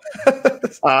regularly.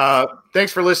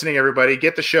 Thanks for listening, everybody.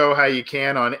 Get the show how you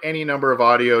can on any number of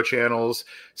audio channels.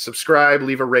 Subscribe,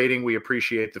 leave a rating. We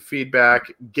appreciate the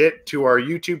feedback. Get to our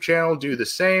YouTube channel. Do the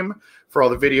same for all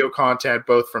the video content,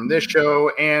 both from this show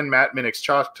and Matt Minnick's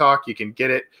Chalk Talk. You can get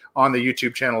it on the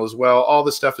YouTube channel as well. All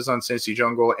the stuff is on Cincy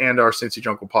Jungle and our Cincy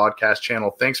Jungle podcast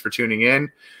channel. Thanks for tuning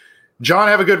in. John,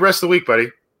 have a good rest of the week, buddy.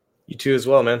 You too as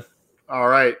well, man. All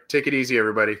right. Take it easy,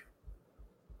 everybody.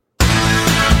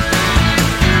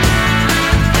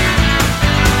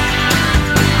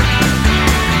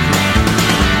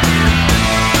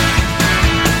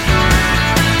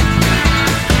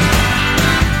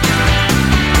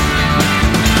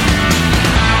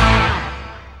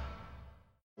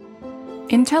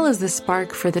 Intel is the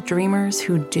spark for the dreamers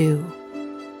who do.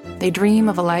 They dream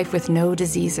of a life with no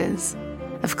diseases,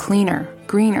 of cleaner,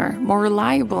 greener, more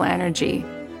reliable energy,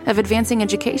 of advancing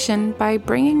education by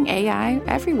bringing AI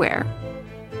everywhere.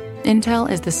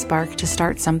 Intel is the spark to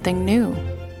start something new,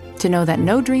 to know that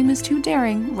no dream is too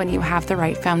daring when you have the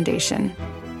right foundation.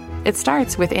 It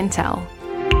starts with Intel.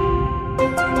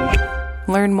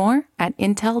 Learn more at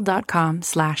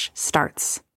intel.com/starts.